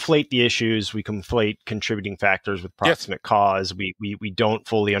 We conflate the issues. We conflate contributing factors with proximate cause. We don't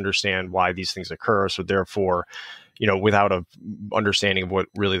fully understand why these things occur. So therefore, without a understanding of what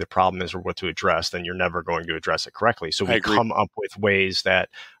really the problem is or what to address, then you're never going to address it correctly. So we come up with ways that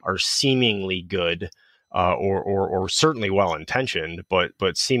are seemingly good, or certainly well intentioned,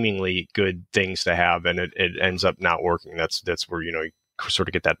 but seemingly good things to have, and it ends up not working. That's where you sort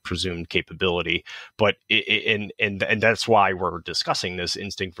of get that presumed capability. But and that's why we're discussing this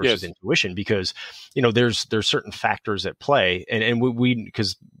instinct versus intuition, because there's certain factors at play, and we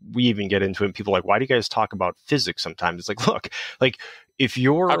because we even get into it, and people are like, why do you guys talk about physics sometimes? It's like, look, like if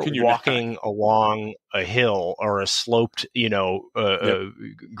you're walking along a hill or a sloped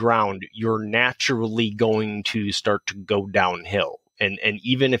ground, you're naturally going to start to go downhill. And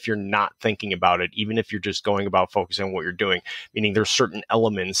even if you're not thinking about it, even if you're just going about focusing on what you're doing, meaning there's certain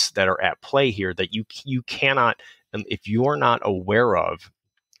elements that are at play here that you cannot, if you are not aware of,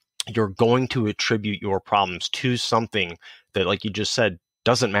 you're going to attribute your problems to something that, like you just said,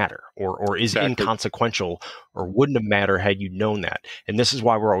 doesn't matter or is inconsequential or wouldn't have mattered had you known that. And this is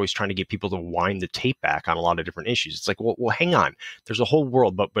why we're always trying to get people to wind the tape back on a lot of different issues. It's like, well, hang on, there's a whole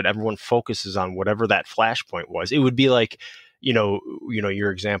world, but everyone focuses on whatever that flashpoint was. It would be like,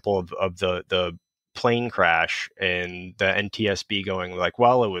 your example of the plane crash and the NTSB going like,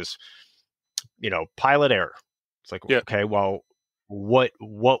 well, it was, pilot error. It's like, okay, well, what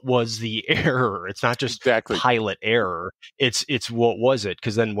was the error? It's not just pilot error. It's what was it?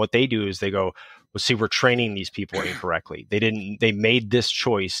 Because then what they do is they go, well, see, we're training these people incorrectly. They made this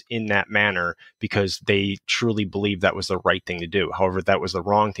choice in that manner because they truly believed that was the right thing to do. However, that was the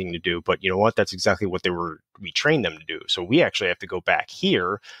wrong thing to do. But you know what? That's exactly what we trained them to do. So we actually have to go back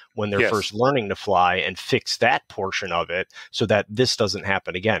here when they're first learning to fly and fix that portion of it so that this doesn't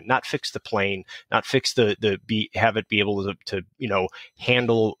happen again. Not fix the plane, not fix have it be able to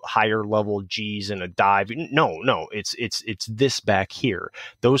handle higher level G's in a dive. No, it's this back here.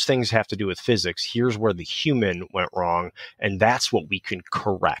 Those things have to do with physics. Here's where the human went wrong, and that's what we can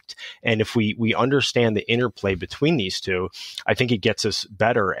correct. And if we understand the interplay between these two, I think it gets us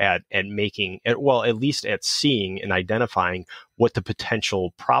better at making it, well, at least at seeing and identifying what the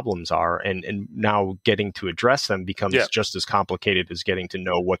potential problems are, and now getting to address them becomes just as complicated as getting to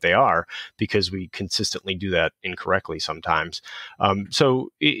know what they are, because we consistently do that incorrectly sometimes.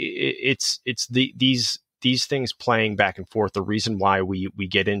 So it's these things playing back and forth. The reason why we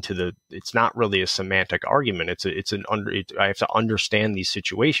get into it's not really a semantic argument. I have to understand these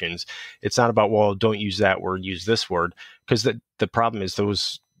situations. It's not about, well, don't use that word, use this word, because the problem is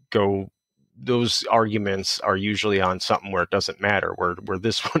those arguments are usually on something where it doesn't matter, where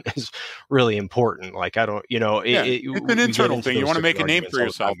this one is really important. Like, I don't, it's an internal thing. You want to make a name for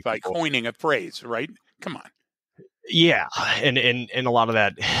yourself by coining a phrase, right? Come on. Yeah, and a lot of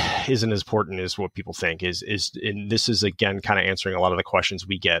that isn't as important as what people think is. And this is again kind of answering a lot of the questions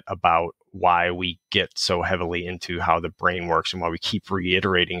we get about why we get so heavily into how the brain works and why we keep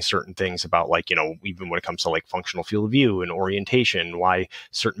reiterating certain things about, like, even when it comes to like functional field of view and orientation, why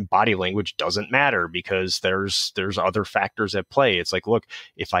certain body language doesn't matter, because there's other factors at play. It's like, look,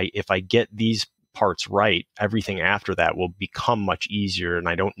 if I get these parts right, everything after that will become much easier, and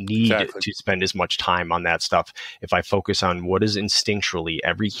I don't need to spend as much time on that stuff if I focus on what is instinctually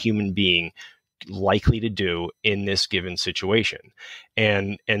every human being likely to do in this given situation.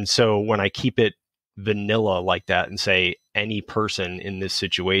 And so when I keep it vanilla like that and say any person in this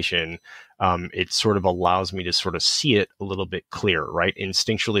situation, it sort of allows me to sort of see it a little bit clearer, right?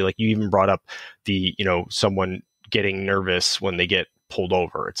 Instinctually, like you even brought up the someone getting nervous when they get pulled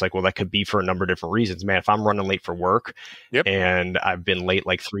over. It's like, well, that could be for a number of different reasons. Man, if I'm running late for work and I've been late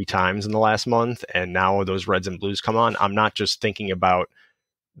like 3 times in the last month, and now those reds and blues come on, I'm not just thinking about,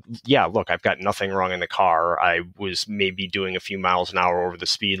 look, I've got nothing wrong in the car. I was maybe doing a few miles an hour over the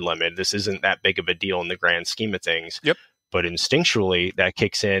speed limit. This isn't that big of a deal in the grand scheme of things. But instinctually, that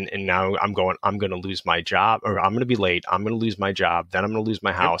kicks in, and now I'm going to lose my job, or I'm going to be late. I'm going to lose my job. Then I'm going to lose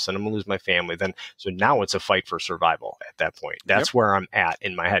my house, and I'm going to lose my family. So now it's a fight for survival at that point. That's where I'm at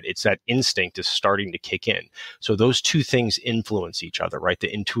in my head. It's that instinct is starting to kick in. So those two things influence each other, right?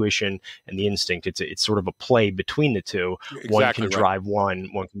 The intuition and the instinct. It's sort of a play between the two. One can drive one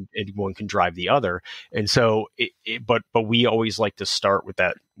can drive the other. And so, but we always like to start with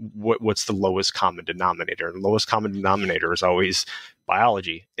that what's the lowest common denominator? The lowest common denominator is always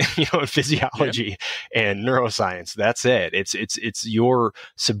biology, and physiology and neuroscience. That's it. It's your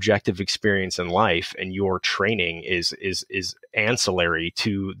subjective experience in life, and your training is ancillary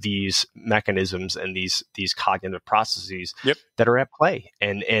to these mechanisms and these cognitive processes that are at play.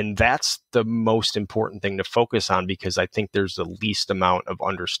 And that's the most important thing to focus on, because I think there's the least amount of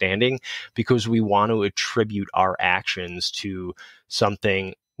understanding, because we want to attribute our actions to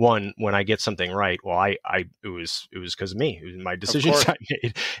something. One, when I get something right, well, it was because of me. It was my decisions I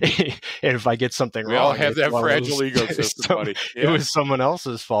made. And if I get something wrong, we all have that fragile ego system, buddy. It was someone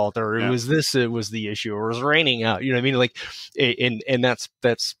else's fault, or it was the issue, or it was raining out. You know what I mean? Like, and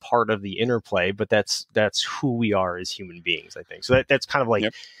that's part of the interplay, but that's who we are as human beings, I think. So that's kind of like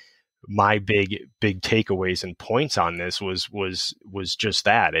my big takeaways and points on this was just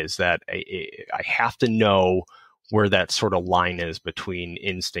that, is that I have to know where that sort of line is between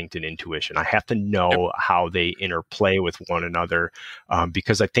instinct and intuition. I have to know how they interplay with one another,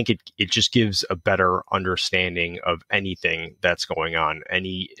 because I think it just gives a better understanding of anything that's going on,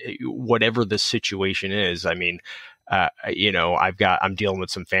 whatever the situation is. I mean, I'm dealing with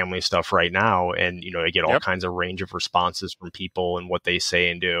some family stuff right now, and, I get all kinds of range of responses from people and what they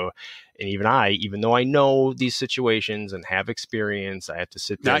say and do. And even though I know these situations and have experience, I have to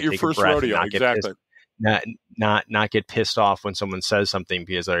sit there not and your take first a breath rodeo. and not get pissed off when someone says something,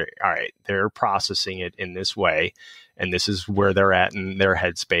 because they're processing it in this way, and this is where they're at in their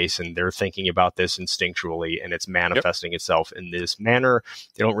headspace, and they're thinking about this instinctually, and it's manifesting itself in this manner.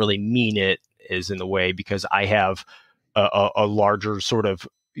 They don't really mean it is in the way, because I have a larger sort of,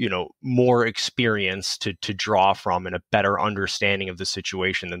 more experience to draw from, and a better understanding of the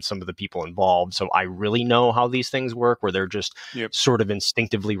situation than some of the people involved. So I really know how these things work, where they're just sort of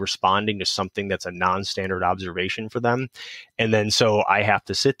instinctively responding to something that's a non-standard observation for them. And then so I have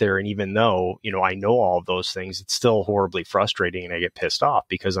to sit there, and even though, I know all of those things, it's still horribly frustrating, and I get pissed off,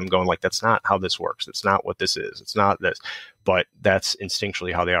 because I'm going like, that's not how this works. It's not what this is. It's not this. But that's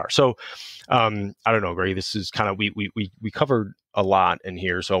instinctually how they are. So I don't know, Greg, this is kind of, we covered a lot in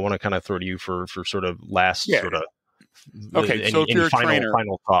here. So I want to kind of throw to you for sort of last sort of, so if you're a trainer,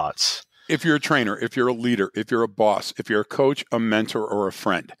 final thoughts. If you're a trainer, if you're a leader, if you're a boss, if you're a coach, a mentor, or a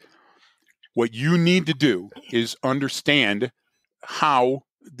friend, what you need to do is understand how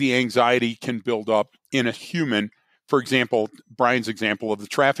the anxiety can build up in a human. For example, Brian's example of the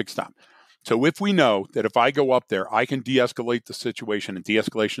traffic stop. So if we know that if I go up there, I can de-escalate the situation, and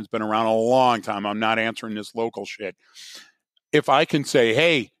de-escalation has been around a long time. I'm not answering this local shit. If I can say,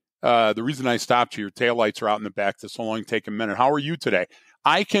 hey, the reason I stopped you, your taillights are out in the back. This will only take a minute. How are you today?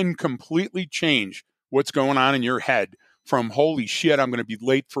 I can completely change what's going on in your head from, holy shit, I'm going to be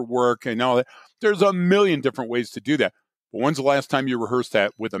late for work and all that. There's a million different ways to do that. But when's the last time you rehearsed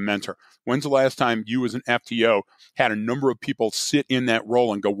that with a mentor? When's the last time you as an FTO had a number of people sit in that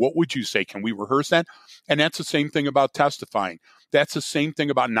role and go, what would you say? Can we rehearse that? And that's the same thing about testifying. That's the same thing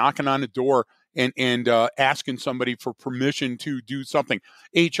about knocking on a door and asking somebody for permission to do something.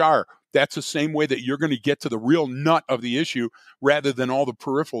 HR, that's the same way that you're going to get to the real nut of the issue rather than all the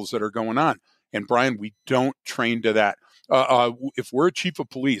peripherals that are going on. And Brian, we don't train to that. If we're a chief of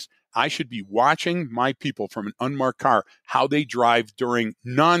police, I should be watching my people from an unmarked car, how they drive during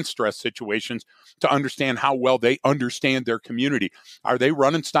non-stress situations, to understand how well they understand their community. Are they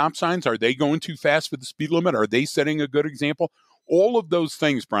running stop signs? Are they going too fast for the speed limit? Are they setting a good example? All of those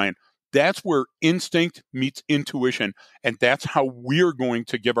things, Brian, that's where instinct meets intuition. And that's how we're going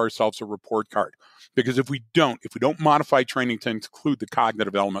to give ourselves a report card. Because if we don't modify training to include the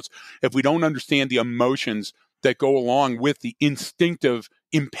cognitive elements, if we don't understand the emotions that go along with the instinctive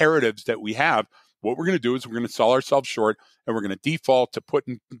imperatives that we have, what we're going to do is we're going to sell ourselves short, and we're going to default to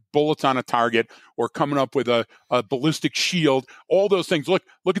putting bullets on a target or coming up with a ballistic shield, all those things. Look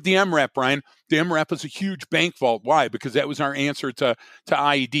at the MRAP, Brian. The MRAP is a huge bank vault. Why? Because that was our answer to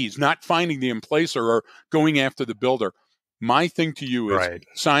IEDs, not finding the emplacer or going after the builder. My thing to you is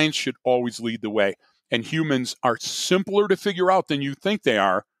science should always lead the way, and humans are simpler to figure out than you think they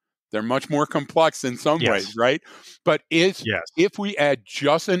are. They're much more complex in some ways, right? But if we add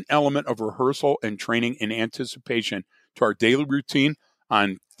just an element of rehearsal and training and anticipation to our daily routine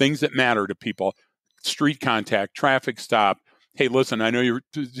on things that matter to people, street contact, traffic stop, hey, listen, I know your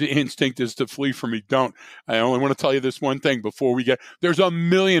instinct is to flee from me. Don't. I only want to tell you this one thing before we there's a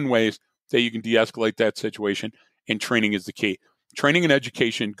million ways that you can de-escalate that situation, and training is the key. Training and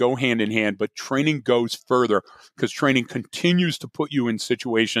education go hand in hand, but training goes further, because training continues to put you in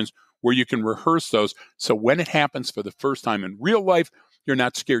situations where you can rehearse those. So when it happens for the first time in real life, you're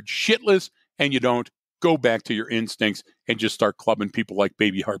not scared shitless, and you don't go back to your instincts and just start clubbing people like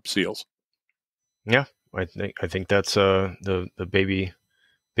baby harp seals. Yeah, I think that's the baby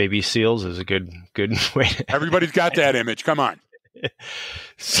seals is a good way. Everybody's got that image. Come on.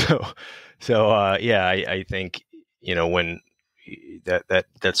 So yeah, I think, when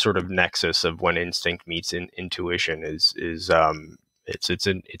that sort of nexus of when instinct meets intuition is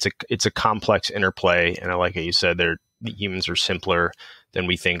it's a complex interplay, and I like how you said humans are simpler than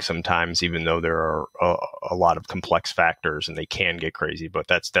we think sometimes, even though there are a lot of complex factors and they can get crazy. But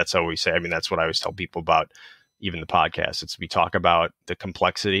that's how we say. I mean, that's what I always tell people about even the podcast. We talk about the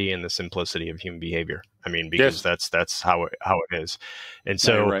complexity and the simplicity of human behavior. I mean, because that's how it is. And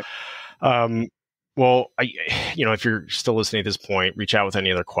so, right. Well, if you're still listening at this point, reach out with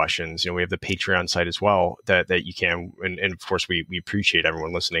any other questions. We have the Patreon site as well that you can, and of course we appreciate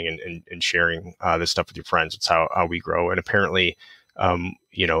everyone listening and sharing this stuff with your friends. It's how we grow. And apparently,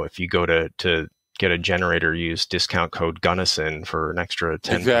 if you go to get a generator, use discount code Gunnison for an extra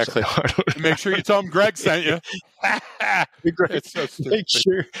 10%. Exactly. Make sure you tell them Greg sent you. It's so stupid.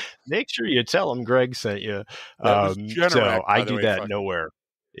 Make sure you tell them Greg sent you. So I do that nowhere.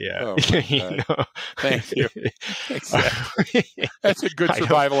 Yeah. Oh, thank you. Exactly. That's a good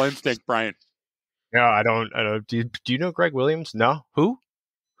survival instinct, Brian. No, I don't. Do you know Greg Williams? No. Who?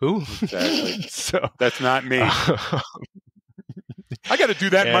 Exactly. So that's not me. I got to do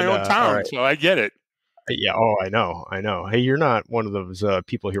that in my own town, right. So I get it. Yeah. Oh, I know. Hey, you're not one of those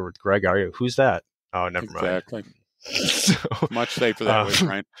people here with Greg, are you? Who's that? Oh, never mind. Exactly. So, much safer that way,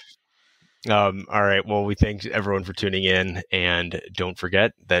 Brian. All right. Well, we thank everyone for tuning in, and don't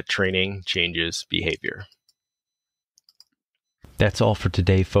forget that training changes behavior. That's all for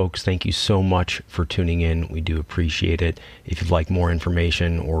today, folks. Thank you so much for tuning in. We do appreciate it. If you'd like more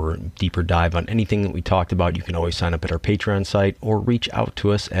information or deeper dive on anything that we talked about, you can always sign up at our Patreon site or reach out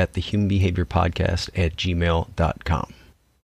to us at thehumanbehaviorpodcast@gmail.com.